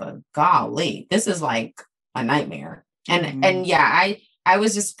been on, but golly, this is like a nightmare. And yeah, I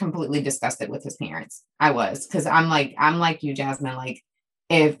was just completely disgusted with his parents. I was, because I'm like you, Jasmine. Like,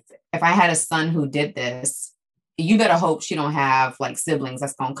 if I had a son who did this, you better hope she don't have like siblings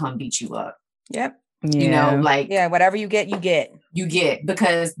that's gonna come beat you up. Yep. You know, like, yeah, whatever you get,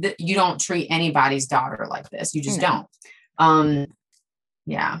 because you don't treat anybody's daughter like this. You just don't.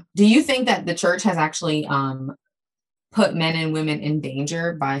 Yeah. Do you think that the church has actually put men and women in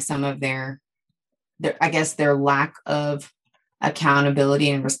danger by some of their I guess their lack of accountability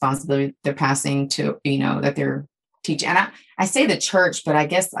and responsibility they're passing to, you know, that they're teaching? And I say the church, but I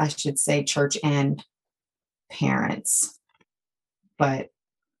guess I should say church and parents. But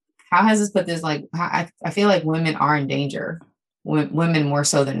how has this put this, like, I feel like women are in danger, women more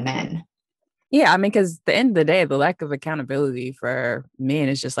so than men. Yeah, I mean, because at the end of the day, the lack of accountability for men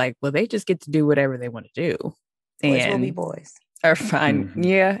is just like, well, they just get to do whatever they want to do. Boys will be boys. Are fine.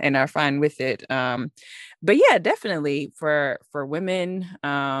 Yeah, and are fine with it. But yeah, definitely for women,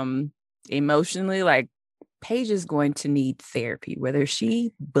 emotionally, like, Paige is going to need therapy, whether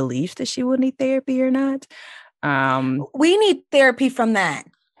she believes that she will need therapy or not. We need therapy from that.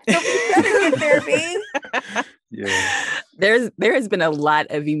 So we better get therapy. Yeah. There has been a lot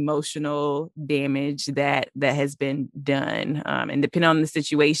of emotional damage that has been done. And depending on the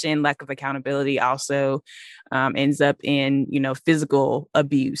situation, lack of accountability also ends up in, you know, physical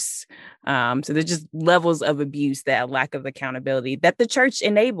abuse. So there's just levels of abuse, that lack of accountability that the church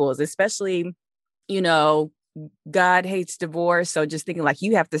enables, especially, you know, God hates divorce. So just thinking like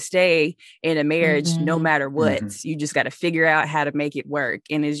you have to stay in a marriage no matter what. You just got to figure out how to make it work.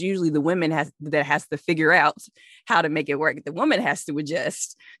 And it's usually the women that has to figure out how to make it work. The woman has to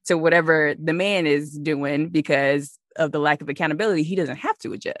adjust to whatever the man is doing because of the lack of accountability. He doesn't have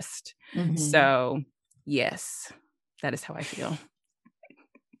to adjust. So yes, that is how I feel.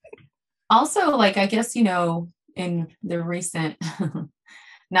 Also, like, I guess, you know, in the recent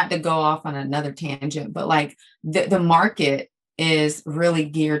not to go off on another tangent, but like the market is really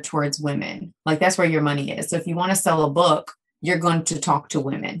geared towards women. Like, that's where your money is. So if you want to sell a book, you're going to talk to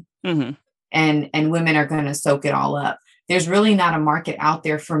women, and women are going to soak it all up. There's really not a market out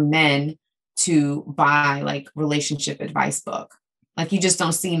there for men to buy like relationship advice book. Like, you just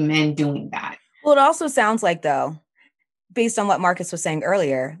don't see men doing that. Well, it also sounds like, though, based on what Marcus was saying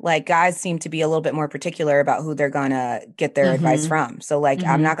earlier, like, guys seem to be a little bit more particular about who they're going to get their advice from. So like,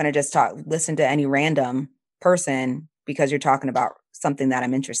 I'm not going to just listen to any random person because you're talking about something that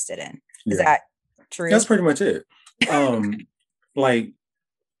I'm interested in. Is that true? That's pretty much it. Like,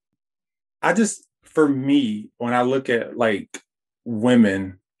 for me, when I look at like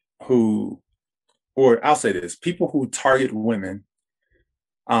women who, or I'll say this, people who target women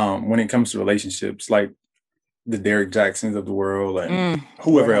when it comes to relationships, like the Derek Jacksons of the world and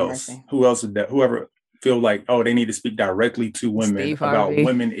whoever feel like, oh, they need to speak directly to women about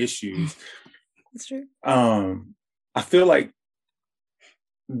women issues. That's true. I feel like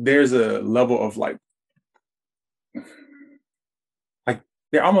there's a level of like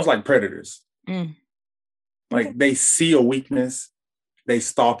they're almost like predators. Like, they see a weakness, they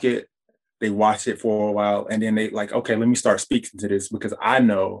stalk it, they watch it for a while, and then they like, okay, let me start speaking to this because I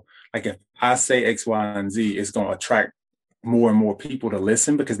know, like, if I say X, Y, and Z, it's going to attract more and more people to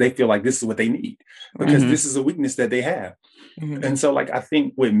listen because they feel like this is what they need, because this is a weakness that they have. And so, like, I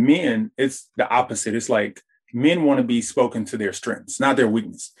think with men, it's the opposite. It's like men want to be spoken to their strengths, not their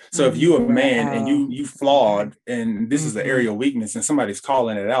weakness. So if you're a man and you flawed and this is the area of weakness and somebody's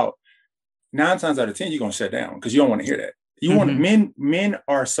calling it out, 9 times out of 10, you're going to shut down because you don't want to hear that. You want men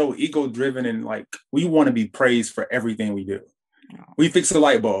are so ego driven, and like, we want to be praised for everything we do. We fix a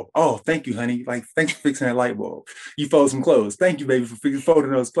light bulb. Oh, thank you, honey. Like, thanks for fixing that light bulb. You fold some clothes. Thank you, baby, for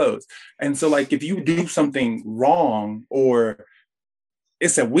folding those clothes. And so, like, if you do something wrong or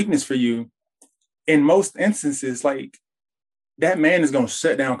it's a weakness for you, in most instances, like, that man is going to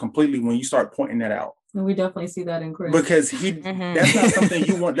shut down completely when you start pointing that out. And we definitely see that in Chris. Because that's not something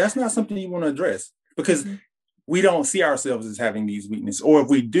you want. That's not something you want to address, because we don't see ourselves as having these weaknesses. Or if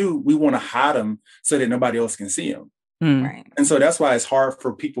we do, we want to hide them so that nobody else can see them. Right. And so that's why it's hard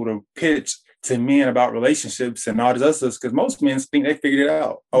for people to pitch to men about relationships and all this other stuff, because most men think they figured it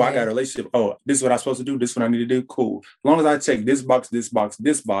out. Oh, I got a relationship. Oh, this is what I'm supposed to do. This is what I need to do. Cool. As long as I check this box, this box,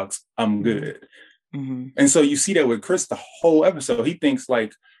 this box, I'm good. Mm-hmm. And so you see that with Chris the whole episode. He thinks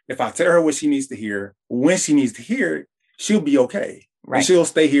like, if I tell her what she needs to hear, when she needs to hear it, she'll be okay. Right. And she'll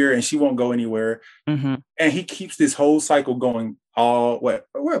stay here and she won't go anywhere. Mm-hmm. And he keeps this whole cycle going what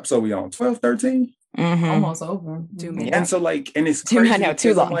episode we on? 12, 13? Mm-hmm. Almost over. And so like, and it's crazy. I know,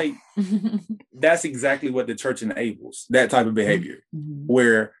 too long. Like, that's exactly what the church enables, that type of behavior,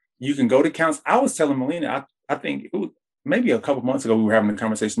 where you can go to counsel. I was telling Melina, I think it was maybe a couple months ago, we were having a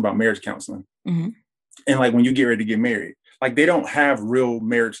conversation about marriage counseling. Mm-hmm. And like, when you get ready to get married, like they don't have real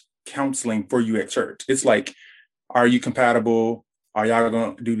marriage counseling for you at church. It's like, are you compatible? Are y'all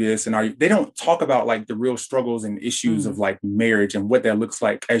going to do this? And they don't talk about like the real struggles and issues of like marriage and what that looks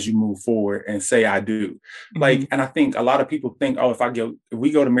like as you move forward and say, I do. Like, and I think a lot of people think, oh, if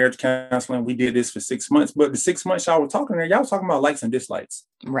we go to marriage counseling, we did this for 6 months, but the 6 months y'all were talking there, y'all was talking about likes and dislikes.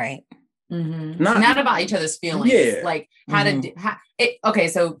 Right. Mm-hmm. Not about each other's feelings. Yeah. Like okay.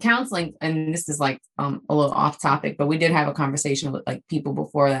 So counseling, and this is like a little off topic, but we did have a conversation with like people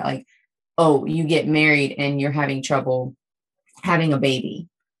before that, like, oh, you get married and you're having trouble having a baby.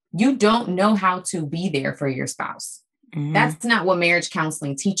 You don't know how to be there for your spouse. Mm-hmm. That's not what marriage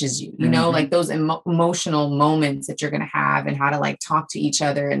counseling teaches you, you know, like those emotional moments that you're going to have and how to like talk to each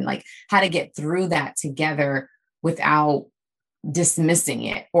other and like how to get through that together without dismissing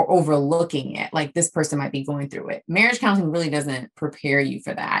it or overlooking it. Like this person might be going through it. Marriage counseling really doesn't prepare you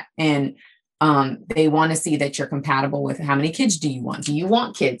for that. And they want to see that you're compatible with how many kids do you want? Do you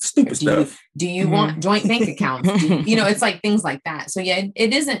want kids? Stupid stuff. Do you want joint bank accounts? It's like things like that. So yeah,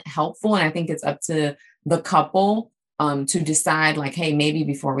 it isn't helpful. And I think it's up to the couple to decide like, hey, maybe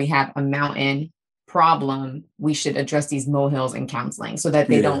before we have a mountain problem, we should address these molehills in counseling so that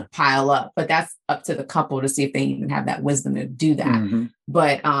they don't pile up. But that's up to the couple to see if they even have that wisdom to do that. Mm-hmm.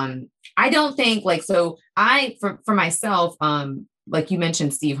 But I don't think like, so for myself, like you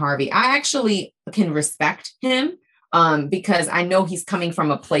mentioned, Steve Harvey, I actually can respect him because I know he's coming from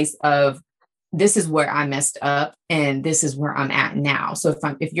a place of this is where I messed up and this is where I'm at now. So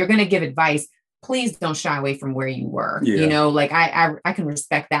if you're going to give advice, please don't shy away from where you were. Yeah. You know, like I can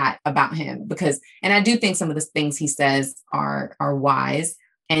respect that about him and I do think some of the things he says are wise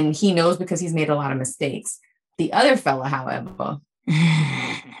and he knows because he's made a lot of mistakes. The other fella, however,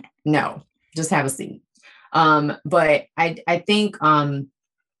 no, just have a seat. But I think,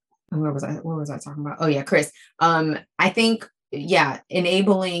 what was I talking about? Oh yeah, Chris. I think,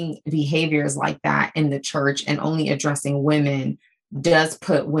 enabling behaviors like that in the church and only addressing women does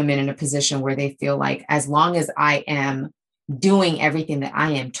put women in a position where they feel like, as long as I am doing everything that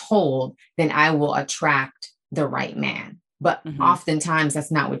I am told, then I will attract the right man. But oftentimes that's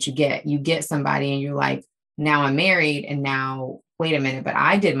not what you get. You get somebody and you're like, now I'm married and now, wait a minute, but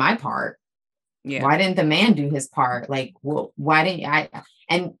I did my part. Yeah. Why didn't the man do his part? Like, well, why didn't I?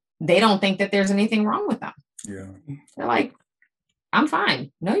 And they don't think that there's anything wrong with them. Yeah. They're like, I'm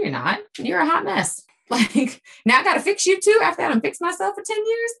fine. No, you're not. You're a hot mess. Like, now I got to fix you too after I done fixed myself for 10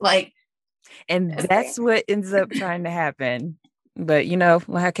 years. Like, and that's what ends up trying to happen. But you know,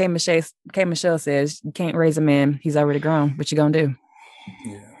 like K. Michelle says, you can't raise a man. He's already grown. What you gonna do?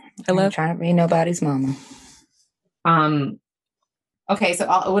 Yeah. Hello? I'm trying to be nobody's mama. Okay, so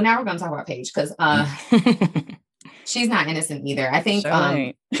now we're going to talk about Paige because she's not innocent either. I think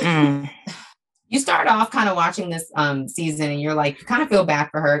you start off kind of watching this season and you're like, you kind of feel bad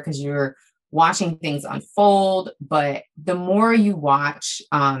for her because you're watching things unfold. But the more you watch,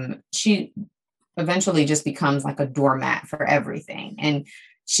 she eventually just becomes like a doormat for everything. And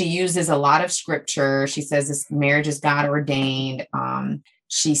she uses a lot of scripture. She says this marriage is God ordained.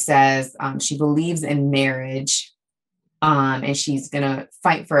 She says she believes in marriage. And she's going to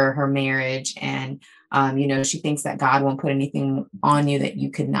fight for her marriage. And, she thinks that God won't put anything on you that you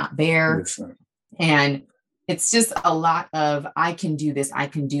could not bear. Yes, and it's just a lot of, I can do this. I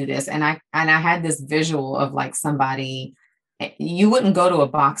can do this. And I had this visual of like somebody, you wouldn't go to a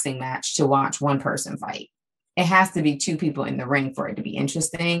boxing match to watch one person fight. It has to be two people in the ring for it to be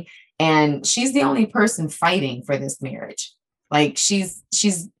interesting. And she's the only person fighting for this marriage. Like she's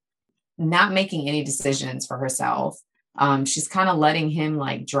not making any decisions for herself. She's kind of letting him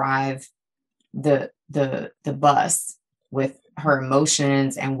like drive the bus with her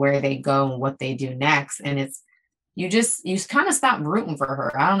emotions and where they go and what they do next. And you kind of stop rooting for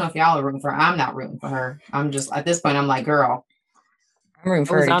her. I don't know if y'all are rooting for her. I'm not rooting for her. I'm just at this point, I'm like, girl, I'm rooting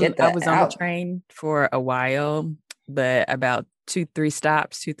for her to get that. I was on the train for a while, but about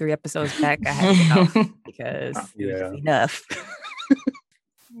 2-3 episodes back, I had to get off because enough.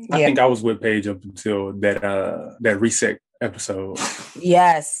 I think I was with Paige up until that reset episode.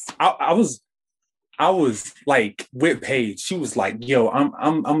 Yes. I was like with Paige. She was like, yo,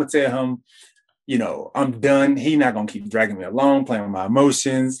 I'm gonna tell him, you know, I'm done. He not gonna keep dragging me along, playing with my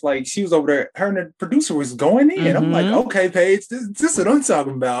emotions. Like she was over there, her and the producer was going in. I'm like, okay, Paige, this is what I'm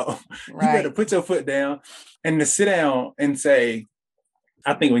talking about. Right. You better put your foot down. And to sit down and say,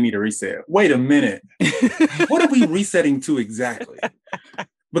 I think we need a reset. Wait a minute. What are we resetting to exactly?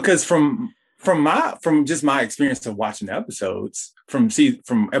 Because from just my experience of watching the episodes, from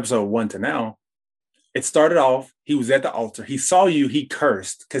episode 1 to now, it started off, he was at the altar. He saw you, he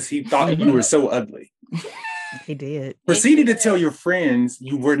cursed because he thought you were so ugly. He did. Proceeded to tell your friends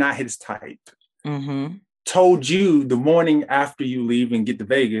you were not his type. Mm-hmm. Told you the morning after you leave and get to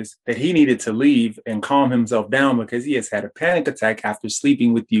Vegas that he needed to leave and calm himself down because he has had a panic attack after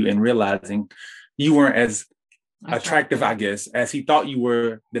sleeping with you and realizing you weren't as attractive, I guess, as he thought you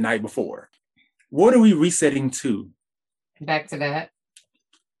were the night before. What are we resetting to? Back to that.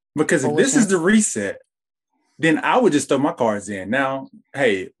 Because if this is the reset, then I would just throw my cards in. Now,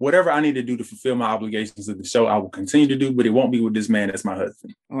 hey, whatever I need to do to fulfill my obligations of the show, I will continue to do, but it won't be with this man as my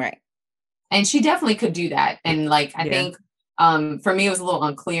husband. Right. And she definitely could do that. And like, I think for me, it was a little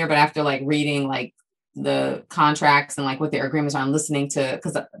unclear, but after like reading like the contracts and like what their agreements are, and listening to,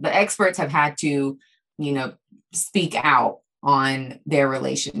 because the experts have had to, you know, speak out on their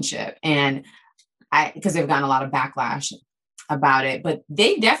relationship. And because they've gotten a lot of backlash about it, but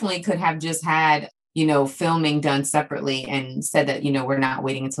they definitely could have just had, you know, filming done separately and said that, you know, we're not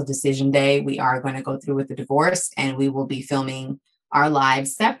waiting until decision day. We are going to go through with the divorce and we will be filming our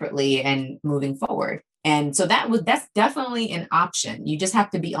lives separately and moving forward. And so that's definitely an option. You just have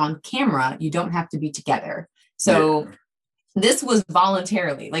to be on camera. You don't have to be together. So this was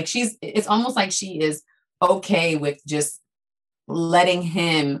voluntarily, like it's almost like she is okay with just letting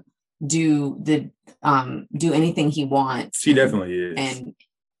him do anything he wants. She definitely is.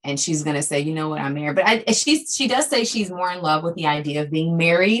 And she's going to say, you know what, I'm married. But she does say she's more in love with the idea of being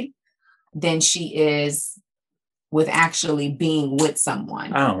married than she is with actually being with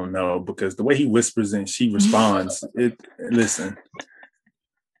someone. I don't know, because the way he whispers and she responds, listen.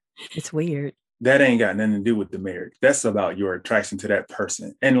 It's weird. That ain't got nothing to do with the marriage. That's about your attraction to that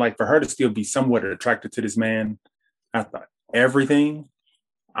person. And like for her to still be somewhat attracted to this man, I thought everything,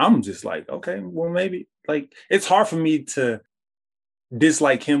 I'm just like, okay, well, maybe like it's hard for me to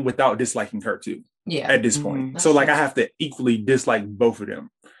dislike him without disliking her too. Yeah. At this point. So like I have to equally dislike both of them,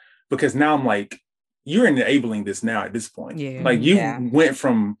 because now I'm like, you're enabling this now at this point. Yeah. Like you went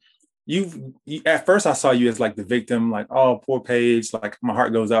from you at first I saw you as like the victim, like, oh, poor Paige, like my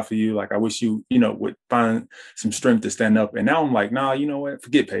heart goes out for you. Like I wish you, you know, would find some strength to stand up. And now I'm like, nah, you know what?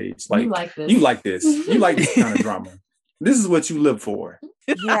 Forget Paige. Like you like this. You like this kind of drama. This is what you live for.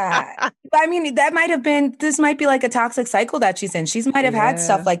 Yeah. I mean, this might be like a toxic cycle that she's in. She might have had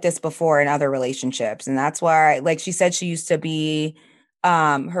stuff like this before in other relationships. And that's why, like she said, she used to be,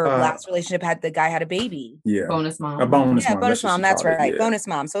 her last relationship the guy had a baby. Yeah. Bonus mom. A bonus mom. Bonus mom. That's right. Yeah. Bonus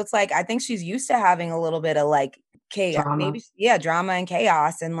mom. So it's like, I think she's used to having a little bit of like chaos, drama and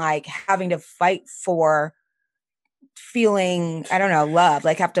chaos, and like having to fight for feeling, I don't know, love,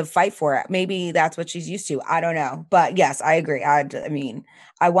 like have to fight for it. Maybe that's what she's used to. I don't know. But yes, I agree. I mean,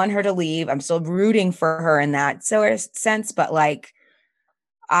 I want her to leave. I'm still rooting for her in that sort of sense, but like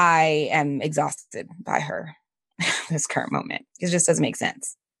I am exhausted by her this current moment. It just doesn't make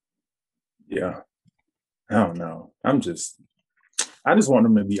sense. Yeah. I don't know. I just want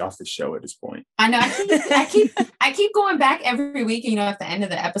them to be off the show at this point. I know. I keep going back every week. You know, at the end of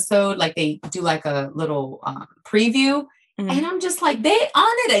the episode, like they do like a little preview, and I'm just like, they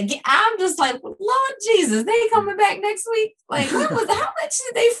on it again. I'm just like, Lord Jesus, they coming back next week. Like, how much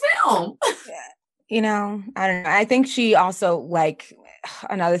did they film? You know, I don't know. I think she also, like,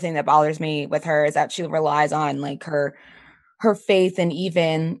 another thing that bothers me with her is that she relies on like her faith, and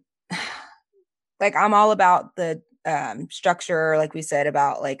even like I'm all about the structure, like we said,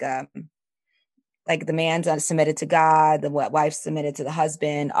 about like the man's submitted to God, the wife submitted to the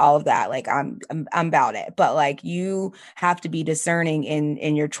husband, all of that. Like I'm about it, but like you have to be discerning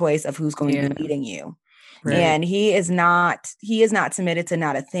in your choice of who's going to be leading you. Right. And he is not submitted to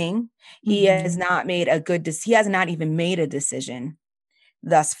not a thing. He has not made he has not even made a decision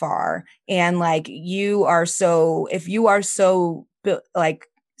thus far. And like if you are so like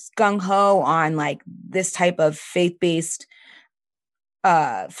gung-ho on like this type of faith-based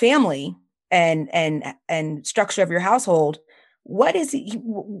family and structure of your household, what is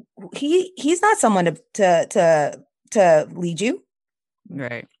he's not someone to lead you.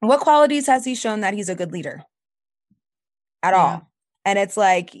 Right. What qualities has he shown that he's a good leader at all? And it's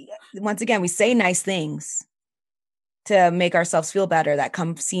like, once again, we say nice things to make ourselves feel better that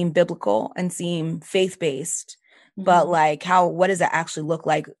seem biblical and seem faith-based. But like, what does that actually look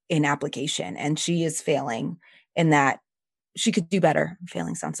like in application? And she is failing in that. She could do better.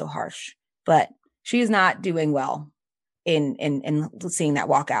 Failing sounds so harsh, but she is not doing well in seeing that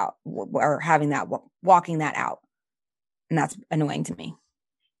walk out or having that walking that out. And that's annoying to me.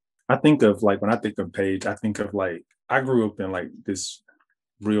 I think of like, when I think of Paige, I think of like, I grew up in like this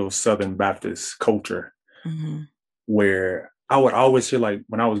real Southern Baptist culture where I would always hear, like,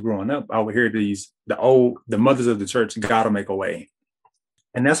 when I was growing up, I would hear the mothers of the church, God will make a way.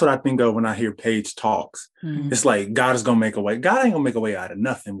 And that's what I think of when I hear Paige talks. It's like, God is going to make a way. God ain't going to make a way out of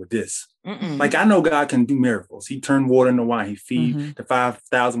nothing with this. Like, I know God can do miracles. He turned water into wine. He feed the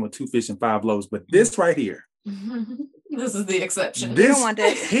 5,000 with 2 fish and 5 loaves. But this right here. This is the exception. We don't want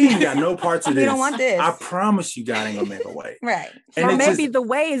this. He ain't got no parts of this. We don't want this. I promise you, God ain't going to make a way. Right. And or maybe the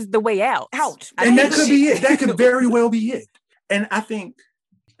way is the way out. And that could be it. That could very well be it. And I think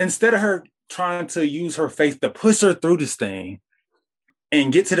instead of her trying to use her faith to push her through this thing,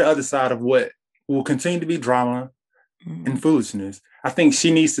 and get to the other side of what will continue to be drama and foolishness, I think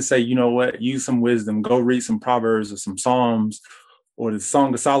she needs to say, you know what, use some wisdom, go read some Proverbs or some Psalms or the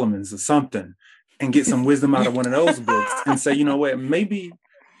Song of Solomon's or something, and get some wisdom out of one of those books and say, you know what, maybe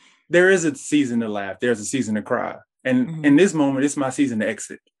there is a season to laugh, there's a season to cry. And in this moment, it's my season to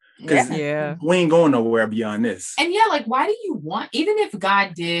exit. Because we ain't going nowhere beyond this. And like, why do you want, even if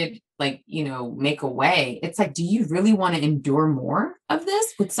God did, like, make a way, it's like, do you really want to endure more of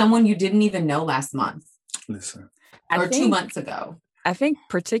this with someone you didn't even know last month? Listen. Or 2 months ago? I think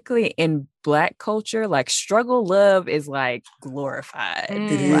particularly in Black culture, like, struggle love is like glorified.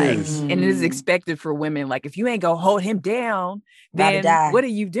 It is. And it is expected for women. Like, if you ain't gonna hold him down, then what are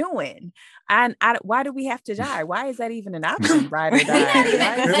you doing? And why do we have to die? Why is that even an option? Ride or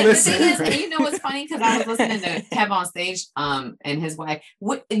die? The thing is, and you know what's funny? Because I was listening to Kev on stage and his wife.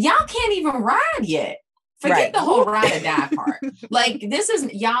 Y'all can't even ride yet. Forget the whole ride or die part. Like, this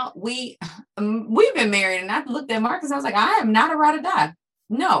is y'all. We've been married, and I looked at Marcus. I was like, I am not a ride or die.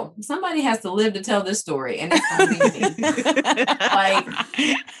 No, somebody has to live to tell this story, and it's gonna be me. Like,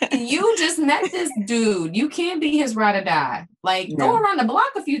 you just met this dude. You can't be his ride or die. Like, go around the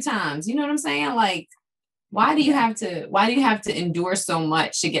block a few times. You know what I'm saying? Like, why do you have to endure so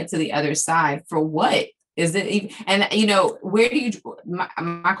much to get to the other side? For what? Is it even? And where do you?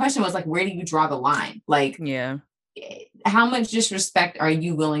 My question was like, where do you draw the line? Like, how much disrespect are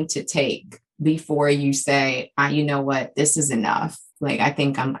you willing to take before you say, you know what, this is enough? Like, I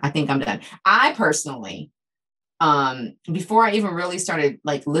think I'm done. I personally, before I even really started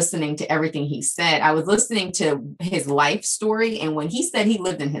like listening to everything he said, I was listening to his life story. And when he said he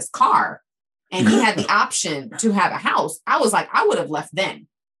lived in his car and he had the option to have a house, I was like, I would have left then.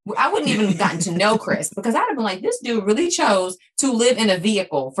 I wouldn't even have gotten to know Chris, because I'd have been like, this dude really chose to live in a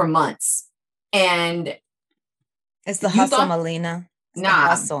vehicle for months. And it's the hustle, Melina.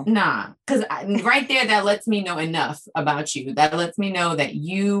 Nah. Because right there, that lets me know enough about you. That lets me know that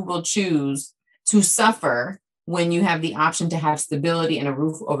you will choose to suffer when you have the option to have stability and a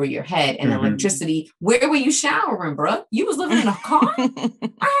roof over your head and electricity. Where were you showering, bro? You was living in a car?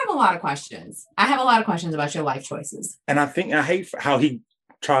 I have a lot of questions. About your life choices. And I hate how he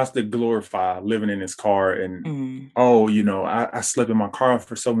tries to glorify living in his car and, I slept in my car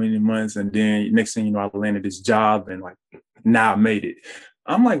for so many months. And then next thing you know, I landed this job and like, now I made it.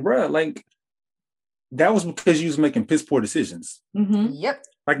 I'm like, bro, like, that was because you was making piss poor decisions. Yep.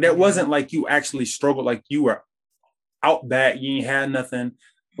 Like, that wasn't like you actually struggled. Like, you were out back. You ain't had nothing.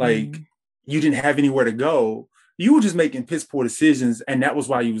 Like, you didn't have anywhere to go. You were just making piss poor decisions. And that was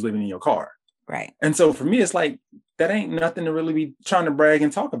why you was living in your car. Right. And so for me, it's like, that ain't nothing to really be trying to brag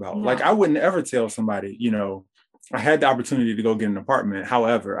and talk about. No. Like, I wouldn't ever tell somebody, I had the opportunity to go get an apartment.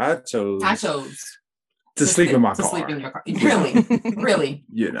 However, I chose to sleep in my car. Sleep in your car. Really.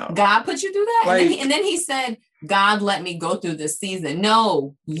 God put you through that? Like, and then he said, God let me go through this season.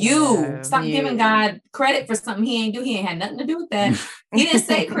 No, stop giving God credit for something he ain't do. He ain't had nothing to do with that. He didn't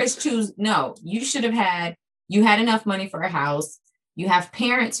say, Chris, choose. No, you had enough money for a house. You have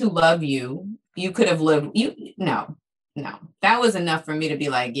parents who love you. You could have lived. No. That was enough for me to be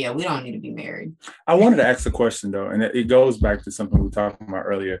like, yeah, we don't need to be married. I wanted to ask a question though, and it goes back to something we talked about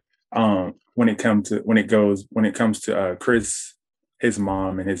earlier. When it comes to Chris, his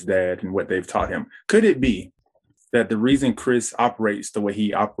mom and his dad and what they've taught him, could it be that the reason Chris operates the way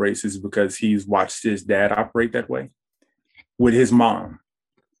he operates is because he's watched his dad operate that way with his mom?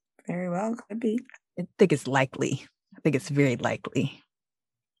 Very well, could be. I think it's likely. I think it's very likely.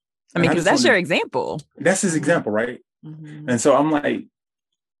 I mean, because that's your example. That's his example, right? Mhm. And so I'm like,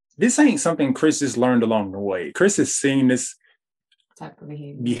 this ain't something Chris just learned along the way. Chris has seen this Type of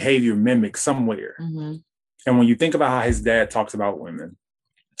behavior. behavior mimic somewhere. Mhm. And when you think about how his dad talks about women,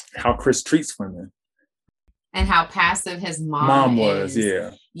 how Chris treats women, And how passive his mom was, is.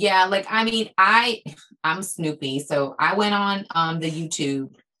 yeah. Yeah, like I mean, I'm Snoopy, so I went on the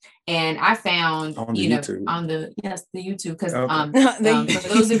YouTube and I found On the YouTube. on the YouTube because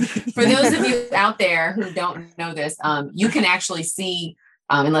Okay. for those of you out there who don't know this, you can actually see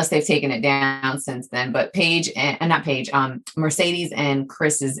unless they've taken it down since then, but Mercedes and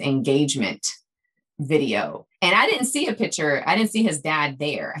Chris's engagement video. And I didn't see a picture. I didn't see his dad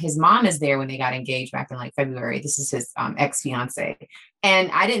there. His mom is there when they got engaged back in like February. This is his ex-fiance. And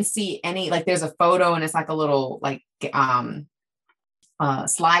I didn't see any, like there's a photo and it's like a little like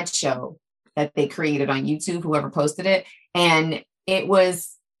slideshow that they created on YouTube, whoever posted it. And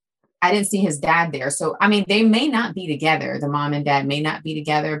I didn't see his dad there. So, I mean, they may not be together. The mom and dad may not be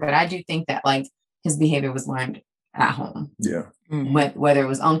together, but I do think that like his behavior was learned at home. Yeah. Whether it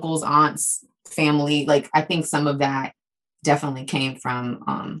was uncles, aunts, family, like I think some of that definitely came from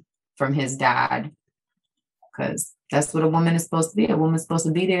his dad, because that's what a woman is supposed to be. A woman's supposed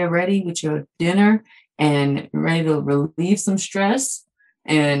to be there ready with your dinner and ready to relieve some stress,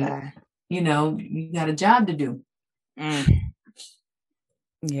 and you got a job to do.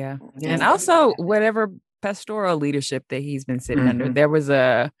 Yeah. And also whatever pastoral leadership that he's been sitting under. There was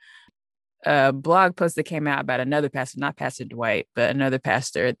a blog post that came out about another pastor, not Pastor Dwight, but another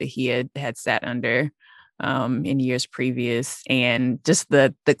pastor that he had sat under in years previous. And just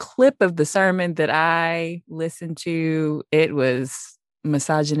the clip of the sermon that I listened to, it was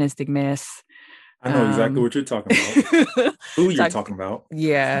misogynistic mess. I know exactly what you're talking about. Who you're talking about.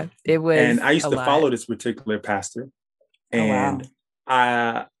 Yeah, it was. And I used to follow this particular pastor. And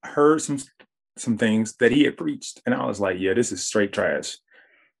I heard some things that he had preached. And I was like, yeah, this is straight trash.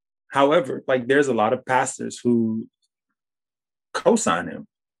 However, like there's a lot of pastors who co-sign him.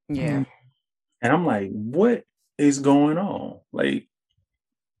 Yeah. And I'm like, what is going on? Like,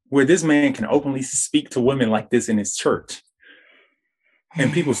 where this man can openly speak to women like this in his church.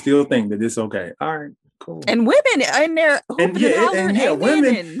 And people still think that it's okay. All right, cool. And women in there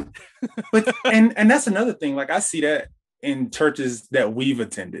women. But and that's another thing. Like I see that in churches that we've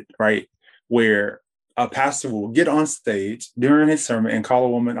attended, right? Where a pastor will get on stage during his sermon and call a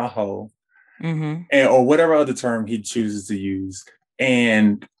woman a hoe, or whatever other term he chooses to use.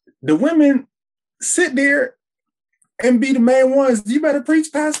 And the women sit there and be the main ones. You better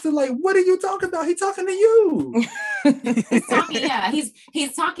preach, pastor. Like, what are you talking about? He's talking to you.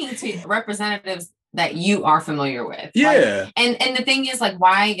 He's talking to representatives that you are familiar with. Yeah. Like, and the thing is, like,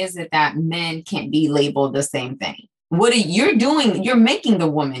 why is it that men can't be labeled the same thing? What are you doing? You're making the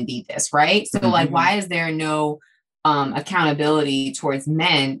woman be this, right? So like, why is there no accountability towards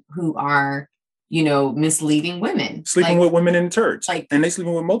men who are, misleading women, sleeping with women in the church, and they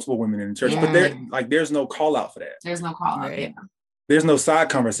sleeping with multiple women in the church, but there's no call out for that. There's no call out. Yeah. There's no side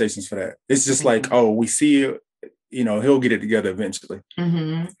conversations for that. It's just like, oh, we see it, he'll get it together eventually.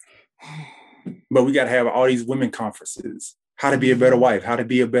 But we got to have all these women conferences. How to be a better wife, how to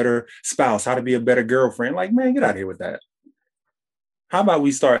be a better spouse, how to be a better girlfriend. Like, man, get out of here with that. How about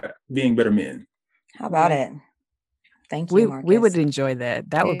we start being better men? How about it? Thank you, Marcus. We would enjoy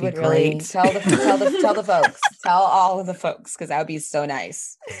that. That would be great. Really tell the folks. Tell all of the folks, because that would be so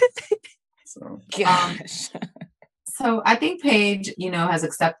nice. So I think Paige, has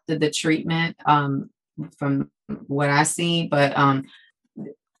accepted the treatment from what I see, but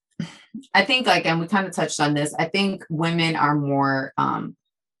I think and we kind of touched on this, I think women are more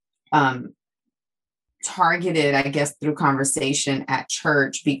targeted, I guess, through conversation at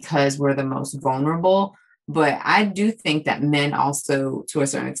church because we're the most vulnerable. But I do think that men also, to a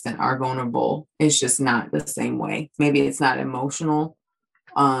certain extent, are vulnerable. It's just not the same way. Maybe it's not emotional.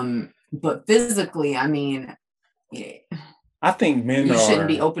 But physically, I mean, I think men shouldn't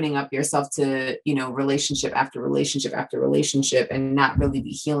be opening up yourself to, relationship after relationship after relationship and not really be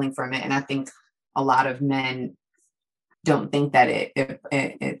healing from it. And I think a lot of men don't think that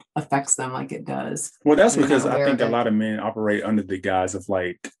it affects them like it does. Well, that's because I think a lot of men operate under the guise of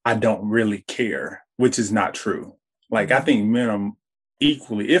like, I don't really care, which is not true. Like, I think men are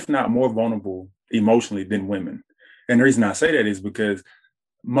equally, if not more vulnerable emotionally than women. And the reason I say that is because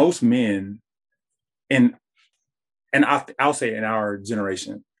most men, and I'll say in our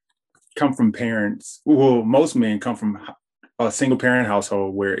generation, come from parents. Well, most men come from a single parent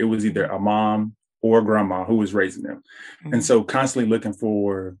household where it was either a mom or a grandma who was raising them. And so constantly looking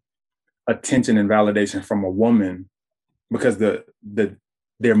for attention and validation from a woman, because the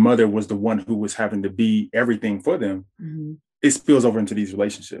their mother was the one who was having to be everything for them, Mm-hmm. it spills over into these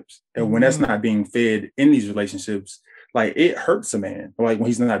relationships. And when that's not being fed in these relationships, like it hurts a man, like when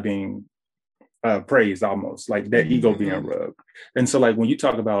he's not being praised, almost like that ego being rubbed. And so like when you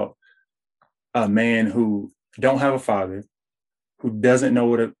talk about a man who don't have a father, who doesn't know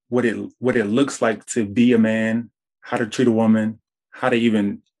what it looks like to be a man, how to treat a woman, how to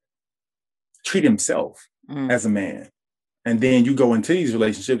even treat himself as a man. And then you go into these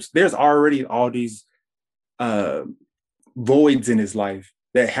relationships, there's already all these voids in his life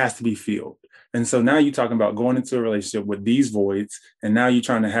that has to be filled. And so now you're talking about going into a relationship with these voids, and now you're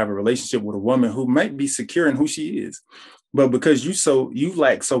trying to have a relationship with a woman who might be secure in who she is. But because you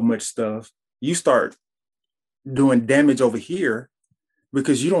lack so much stuff, you start doing damage over here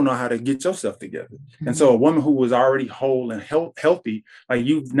because you don't know how to get yourself together. Mm-hmm. And so a woman who was already whole and healthy, like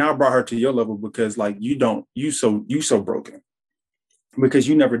you've now brought her to your level because like you so broken because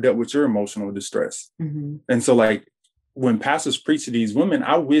you never dealt with your emotional distress. Mm-hmm. And so like when pastors preach to these women,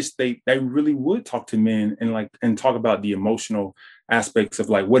 I wish they really would talk to men and talk about the emotional aspects of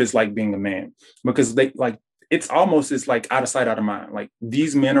like what it's like being a man, because they like it's like out of sight, out of mind. Like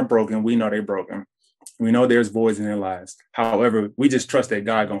these men are broken. We know they're broken. We know there's voids in their lives. However, we just trust that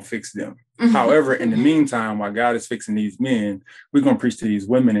God gonna fix them. Mm-hmm. However, in the meantime, while God is fixing these men, we're gonna preach to these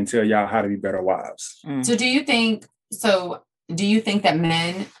women and tell y'all how to be better wives. Mm-hmm. So do you think that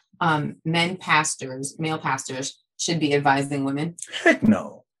male pastors should be advising women? Heck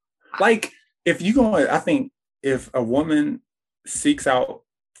no. Like I think if a woman seeks out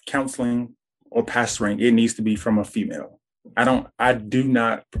counseling or pastoring, it needs to be from a female. I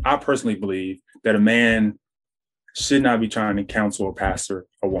personally believe that a man should not be trying to counsel or pastor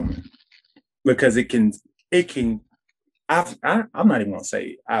a woman because I'm not even gonna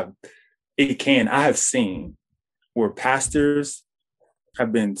say it can. I have seen where pastors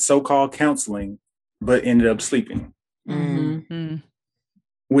have been so-called counseling, but ended up sleeping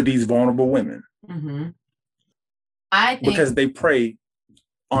with these vulnerable women. Mm-hmm. I think because they prey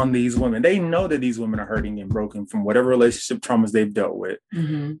on these women. They know that these women are hurting and broken from whatever relationship traumas they've dealt with.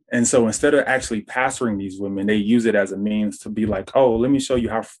 Mm-hmm. And so instead of actually pastoring these women, they use it as a means to be like, oh, let me show you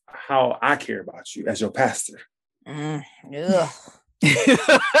how I care about you as your pastor. So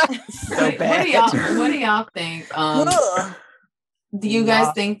bad. What do y'all think? Do you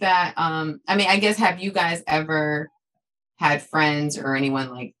guys think that, I guess, have you guys ever had friends or anyone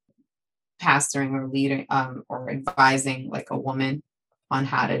like pastoring or leading or advising like a woman on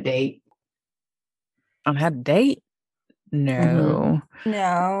how to date? On how to date? No.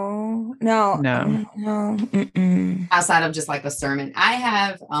 Mm-hmm. No. Outside of just like a sermon. I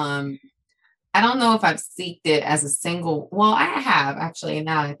have, I don't know if I've seeked it as a single. Well, I have actually,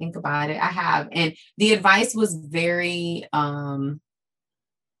 now that I think about it, I have. And the advice was very,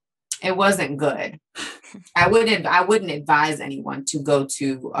 it wasn't good. I wouldn't advise anyone to go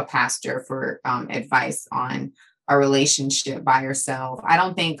to a pastor for advice on a relationship by yourself. I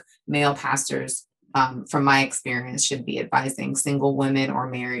don't think male pastors, from my experience, should be advising single women or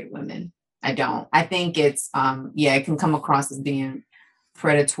married women. I don't. I think it's, it can come across as being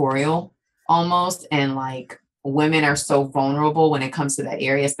predatorial almost. And like women are so vulnerable when it comes to that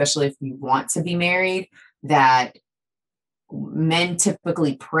area, especially if you want to be married, that men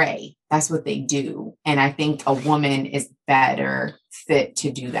typically prey. That's what they do. And I think a woman is better fit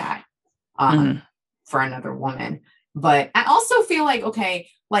to do that for another woman. But I also feel like, okay,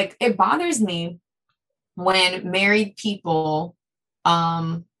 like it bothers me when married people,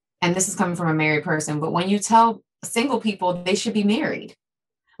 and this is coming from a married person, but when you tell single people they should be married,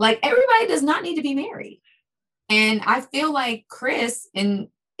 like everybody does not need to be married. And I feel like Chris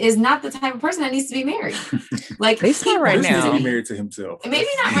is not the type of person that needs to be married. Like he's not right now. Needs to be married to himself. Maybe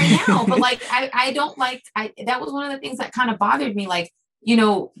not right now, but like I don't like. That was one of the things that kind of bothered me. Like, you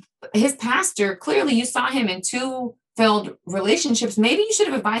know, his pastor, clearly you saw him in 2 failed relationships. Maybe you should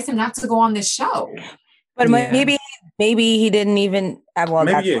have advised him not to go on this show. But maybe he didn't even. He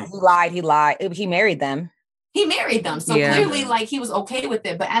lied. He married them. He married them. So clearly, like, he was okay with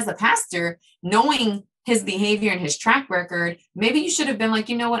it. But as a pastor, knowing his behavior and his track record, maybe you should have been like,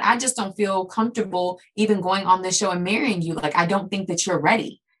 you know what? I just don't feel comfortable even going on this show and marrying you. Like, I don't think that you're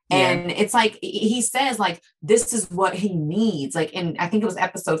ready. And it's like, he says like, this is what he needs. Like, and I think it was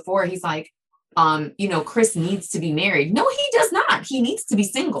episode 4. He's like, Chris needs to be married. No, he does not. He needs to be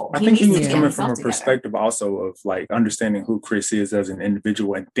single. I think he was coming from a perspective also of like understanding who Chris is as an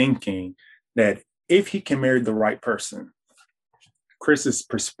individual and thinking that if he can marry the right person, Chris's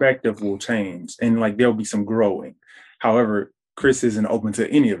perspective will change and like there'll be some growing. However, Chris isn't open to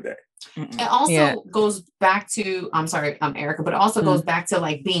any of that. It also goes back to, I'm sorry, Erica, but it also goes back to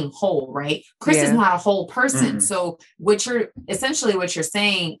like being whole, right? Chris is not a whole person. So what you're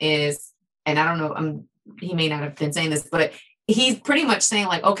saying is, and I don't know, he may not have been saying this, but he's pretty much saying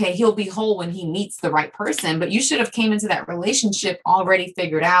like, okay, he'll be whole when he meets the right person, but you should have came into that relationship already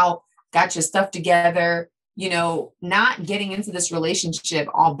figured out, got your stuff together, not getting into this relationship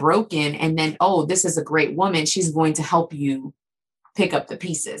all broken. And then, oh, this is a great woman. She's going to help you pick up the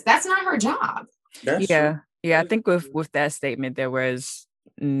pieces. That's not her job. That's yeah. true. Yeah. I think with that statement, there was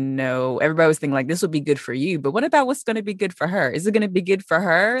everybody was thinking like, this will be good for you, but what about what's going to be good for her? Is it going to be good for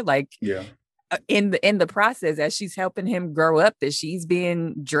her? Like, in the process, as she's helping him grow up, that she's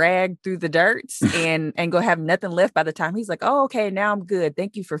being dragged through the dirt and gonna have nothing left by the time he's like, oh, okay, now I'm good.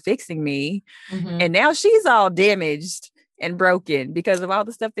 Thank you for fixing me. And now she's all damaged and broken because of all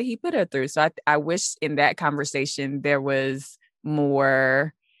the stuff that he put her through. So I wish in that conversation there was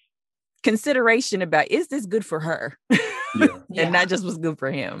more consideration about, is this good for her? And not just what's good for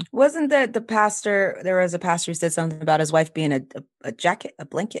him. Wasn't that the pastor? There was a pastor who said something about his wife being a jacket, a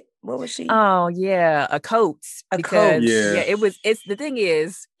blanket. What was she? Oh yeah, a coat. Coat. Yeah, it's the thing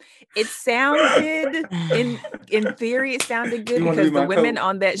is, it sounded in theory, it sounded good because the women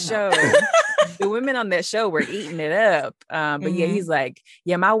on that show, the women on that show were eating it up. But yeah, he's like,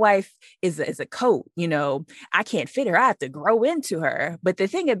 yeah, my wife is a coat. I can't fit her. I have to grow into her. But the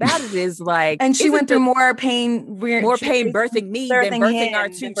thing about it is like, and she went through more pain birthing me than birthing our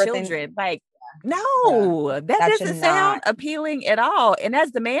two children. Like, no, that doesn't sound appealing at all. And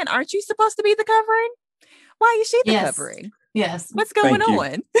as the man, aren't you supposed to be the covering? Why is she the covering? Yes. What's going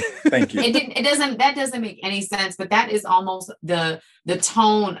on? Thank you. That doesn't make any sense, but that is almost the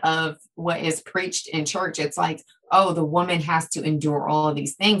tone of what is preached in church. It's like, oh, the woman has to endure all of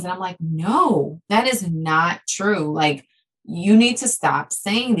these things. And I'm like, no, that is not true. Like, you need to stop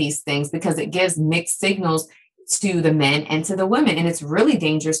saying these things because it gives mixed signals to the men and to the women. And it's really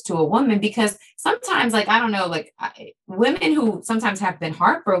dangerous to a woman because sometimes, like, I don't know, like women who sometimes have been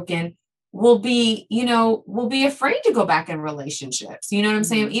heartbroken will be afraid to go back in relationships. You know what I'm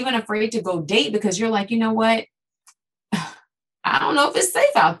saying? Even afraid to go date because you're like, you know what? I don't know if it's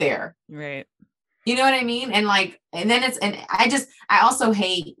safe out there. Right. You know what I mean? And I also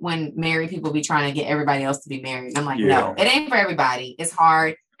hate when married people be trying to get everybody else to be married. I'm like, no, it ain't for everybody. It's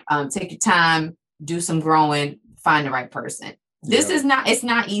hard. Take your time, do some growing, find the right person. It's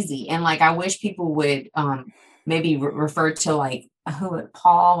not easy. And like, I wish people would maybe refer to like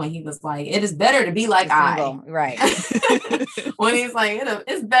Paul when he was like, it is better to be like single, right? When he's like,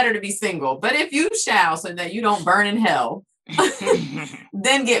 it's better to be single, but if you shall, so that you don't burn in hell,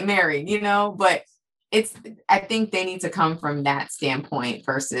 then get married, but I think they need to come from that standpoint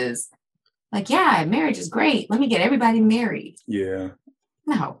versus like, yeah, marriage is great. Let me get everybody married. Yeah.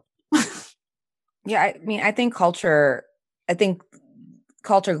 No. Yeah. I mean, I think culture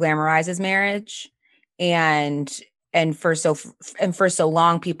glamorizes marriage and for so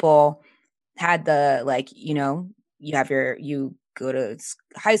long people had the, like, you go to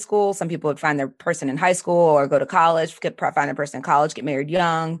high school. Some people would find their person in high school or go to college, find their person in college, get married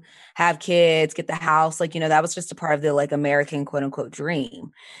young, have kids, get the house. Like, that was just a part of the like American quote unquote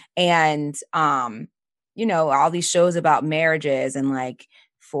dream. And, all these shows about marriages and like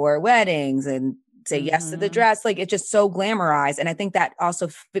 4 weddings and say yes to the dress, like it's just so glamorized. And I think that also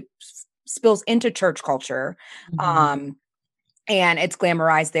spills into church culture. And it's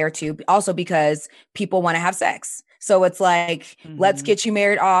glamorized there too, also because people want to have sex. So it's like, let's get you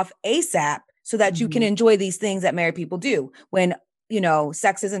married off ASAP so that you can enjoy these things that married people do when,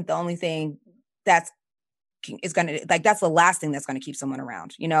 sex isn't the only thing that's the last thing that's going to keep someone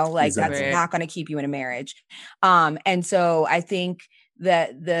around, like exactly. That's not going to keep you in a marriage. And so I think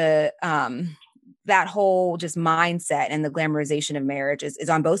that that whole just mindset and the glamorization of marriage is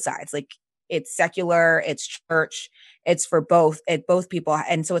on both sides. Like it's secular, it's church, it's for both people.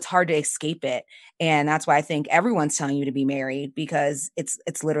 And so it's hard to escape it. And that's why I think everyone's telling you to be married because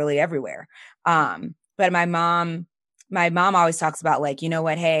it's literally everywhere. But my mom always talks about like, you know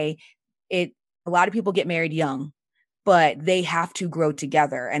what? Hey, a lot of people get married young, but they have to grow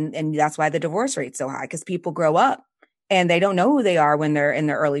together. And that's why the divorce rate's so high because people grow up and they don't know who they are when they're in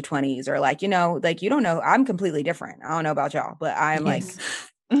their early 20s or like, like, you don't know. I'm completely different. I don't know about y'all, but I'm like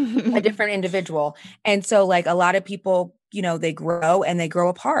a different individual. And so like a lot of people, they grow and they grow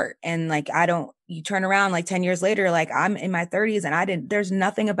apart. And like, you turn around like 10 years later, like I'm in my 30s and there's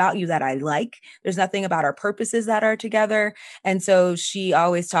nothing about you that I like. There's nothing about our purposes that are together. And so she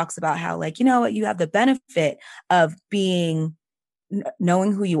always talks about how like, you know what, you have the benefit of being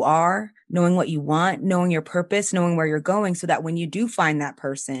knowing who you are, knowing what you want, knowing your purpose, knowing where you're going, so that when you do find that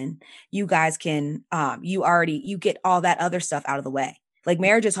person, you guys can, you get all that other stuff out of the way. Like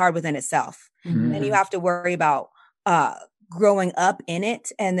marriage is hard within itself. Mhm. And you have to worry about growing up in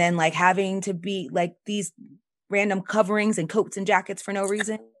it, and then like having to be like these random coverings and coats and jackets for no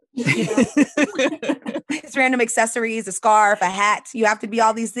reason. You know? It's random accessories, a scarf, a hat. You have to be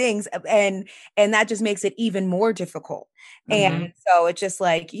all these things, and that just makes it even more difficult. And so it's just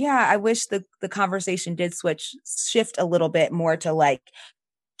like, yeah, I wish the conversation did shift a little bit more to like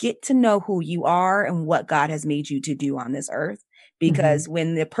get to know who you are and what God has made you to do on this earth. Because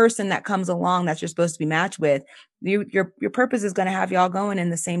when the person that comes along that you're supposed to be matched with, your purpose is going to have y'all going in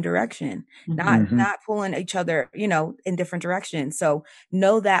the same direction, not pulling each other, in different directions. So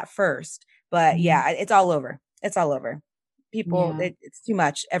know that first. But yeah, it's all over. It's all over. People, it's too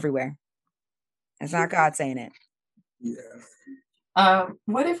much everywhere. It's not God saying it. Yeah.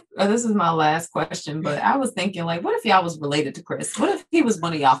 What if this is my last question, but I was thinking, like, what if y'all was related to Chris? What if he was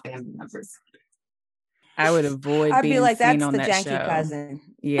one of y'all family members? I would avoid I'd being be like, that's seen on the that janky show. cousin.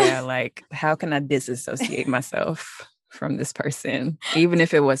 Yeah, like how can I disassociate myself from this person, even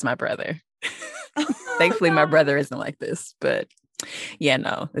if it was my brother? Thankfully, my brother isn't like this, but yeah,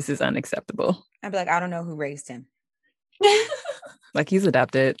 no, this is unacceptable. I'd be like, I don't know who raised him. Like he's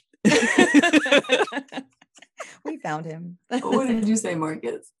adopted. We found him. What did you say,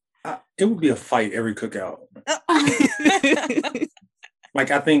 Marcus? It would be a fight every cookout. Like,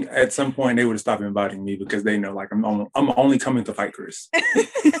 I think at some point they would have stopped inviting me because they know, like, I'm only coming to fight Chris.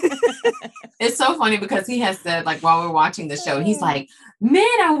 It's so funny because he has said, like, while we're watching the show, he's like,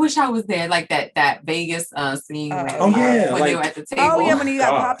 man, I wish I was there. Like that Vegas scene when they were at the table. Oh, yeah, when he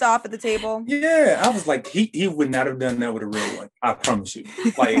got popped off at the table. Yeah, I was like, he would not have done that with a real one. I promise you.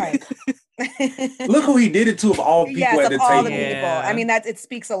 Like, look who he did it to of all people at the table. All the people. I mean, it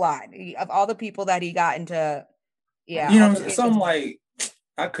speaks a lot. Of all the people that he got into, so I'm like,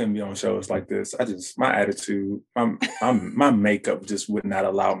 I couldn't be on shows like this. My attitude, my makeup just would not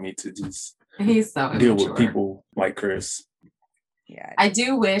allow me to just deal with people like Chris. Yeah. I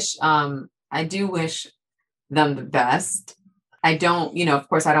do wish them the best. I don't, of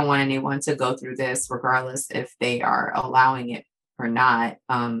course I don't want anyone to go through this regardless if they are allowing it or not.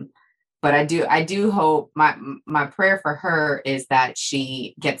 But I do hope my prayer for her is that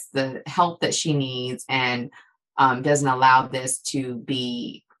she gets the help that she needs and doesn't allow this to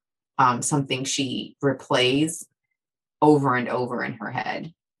be something she replays over and over in her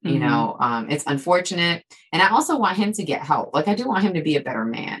head. It's unfortunate. And I also want him to get help. Like, I do want him to be a better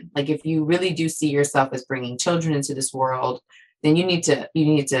man. Like, if you really do see yourself as bringing children into this world, then you need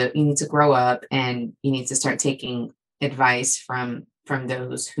to grow up, and you need to start taking advice from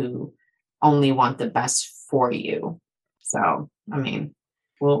those who only want the best for you. So, I mean,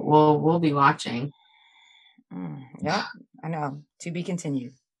 we'll be watching. Yeah, I know. To be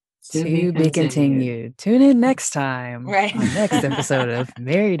continued. To be continued. Tune in next time. Right. On next episode of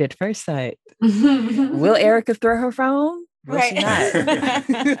Married at First Sight. Will Erica throw her phone? Will she not?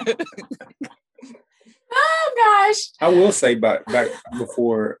 Oh gosh. I will say back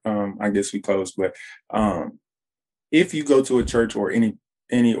before I guess we close, but if you go to a church or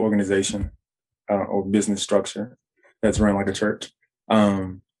any organization or business structure that's run like a church,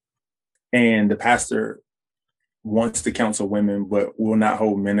 and the pastor wants to counsel women but will not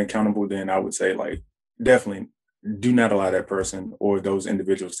hold men accountable, then I would say, like, definitely do not allow that person or those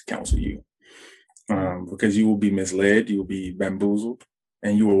individuals to counsel you, because you will be misled, you will be bamboozled,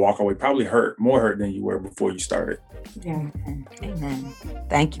 and you will walk away probably more hurt than you were before you started. Yeah. Amen.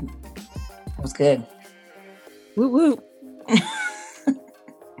 Thank you. That was good. Woo woo.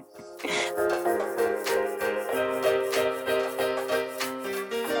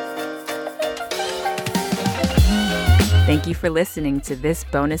 Thank you for listening to this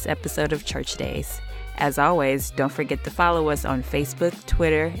bonus episode of Church Days. As always, don't forget to follow us on Facebook,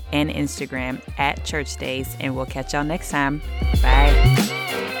 Twitter, and Instagram @Church Days, and we'll catch y'all next time. Bye.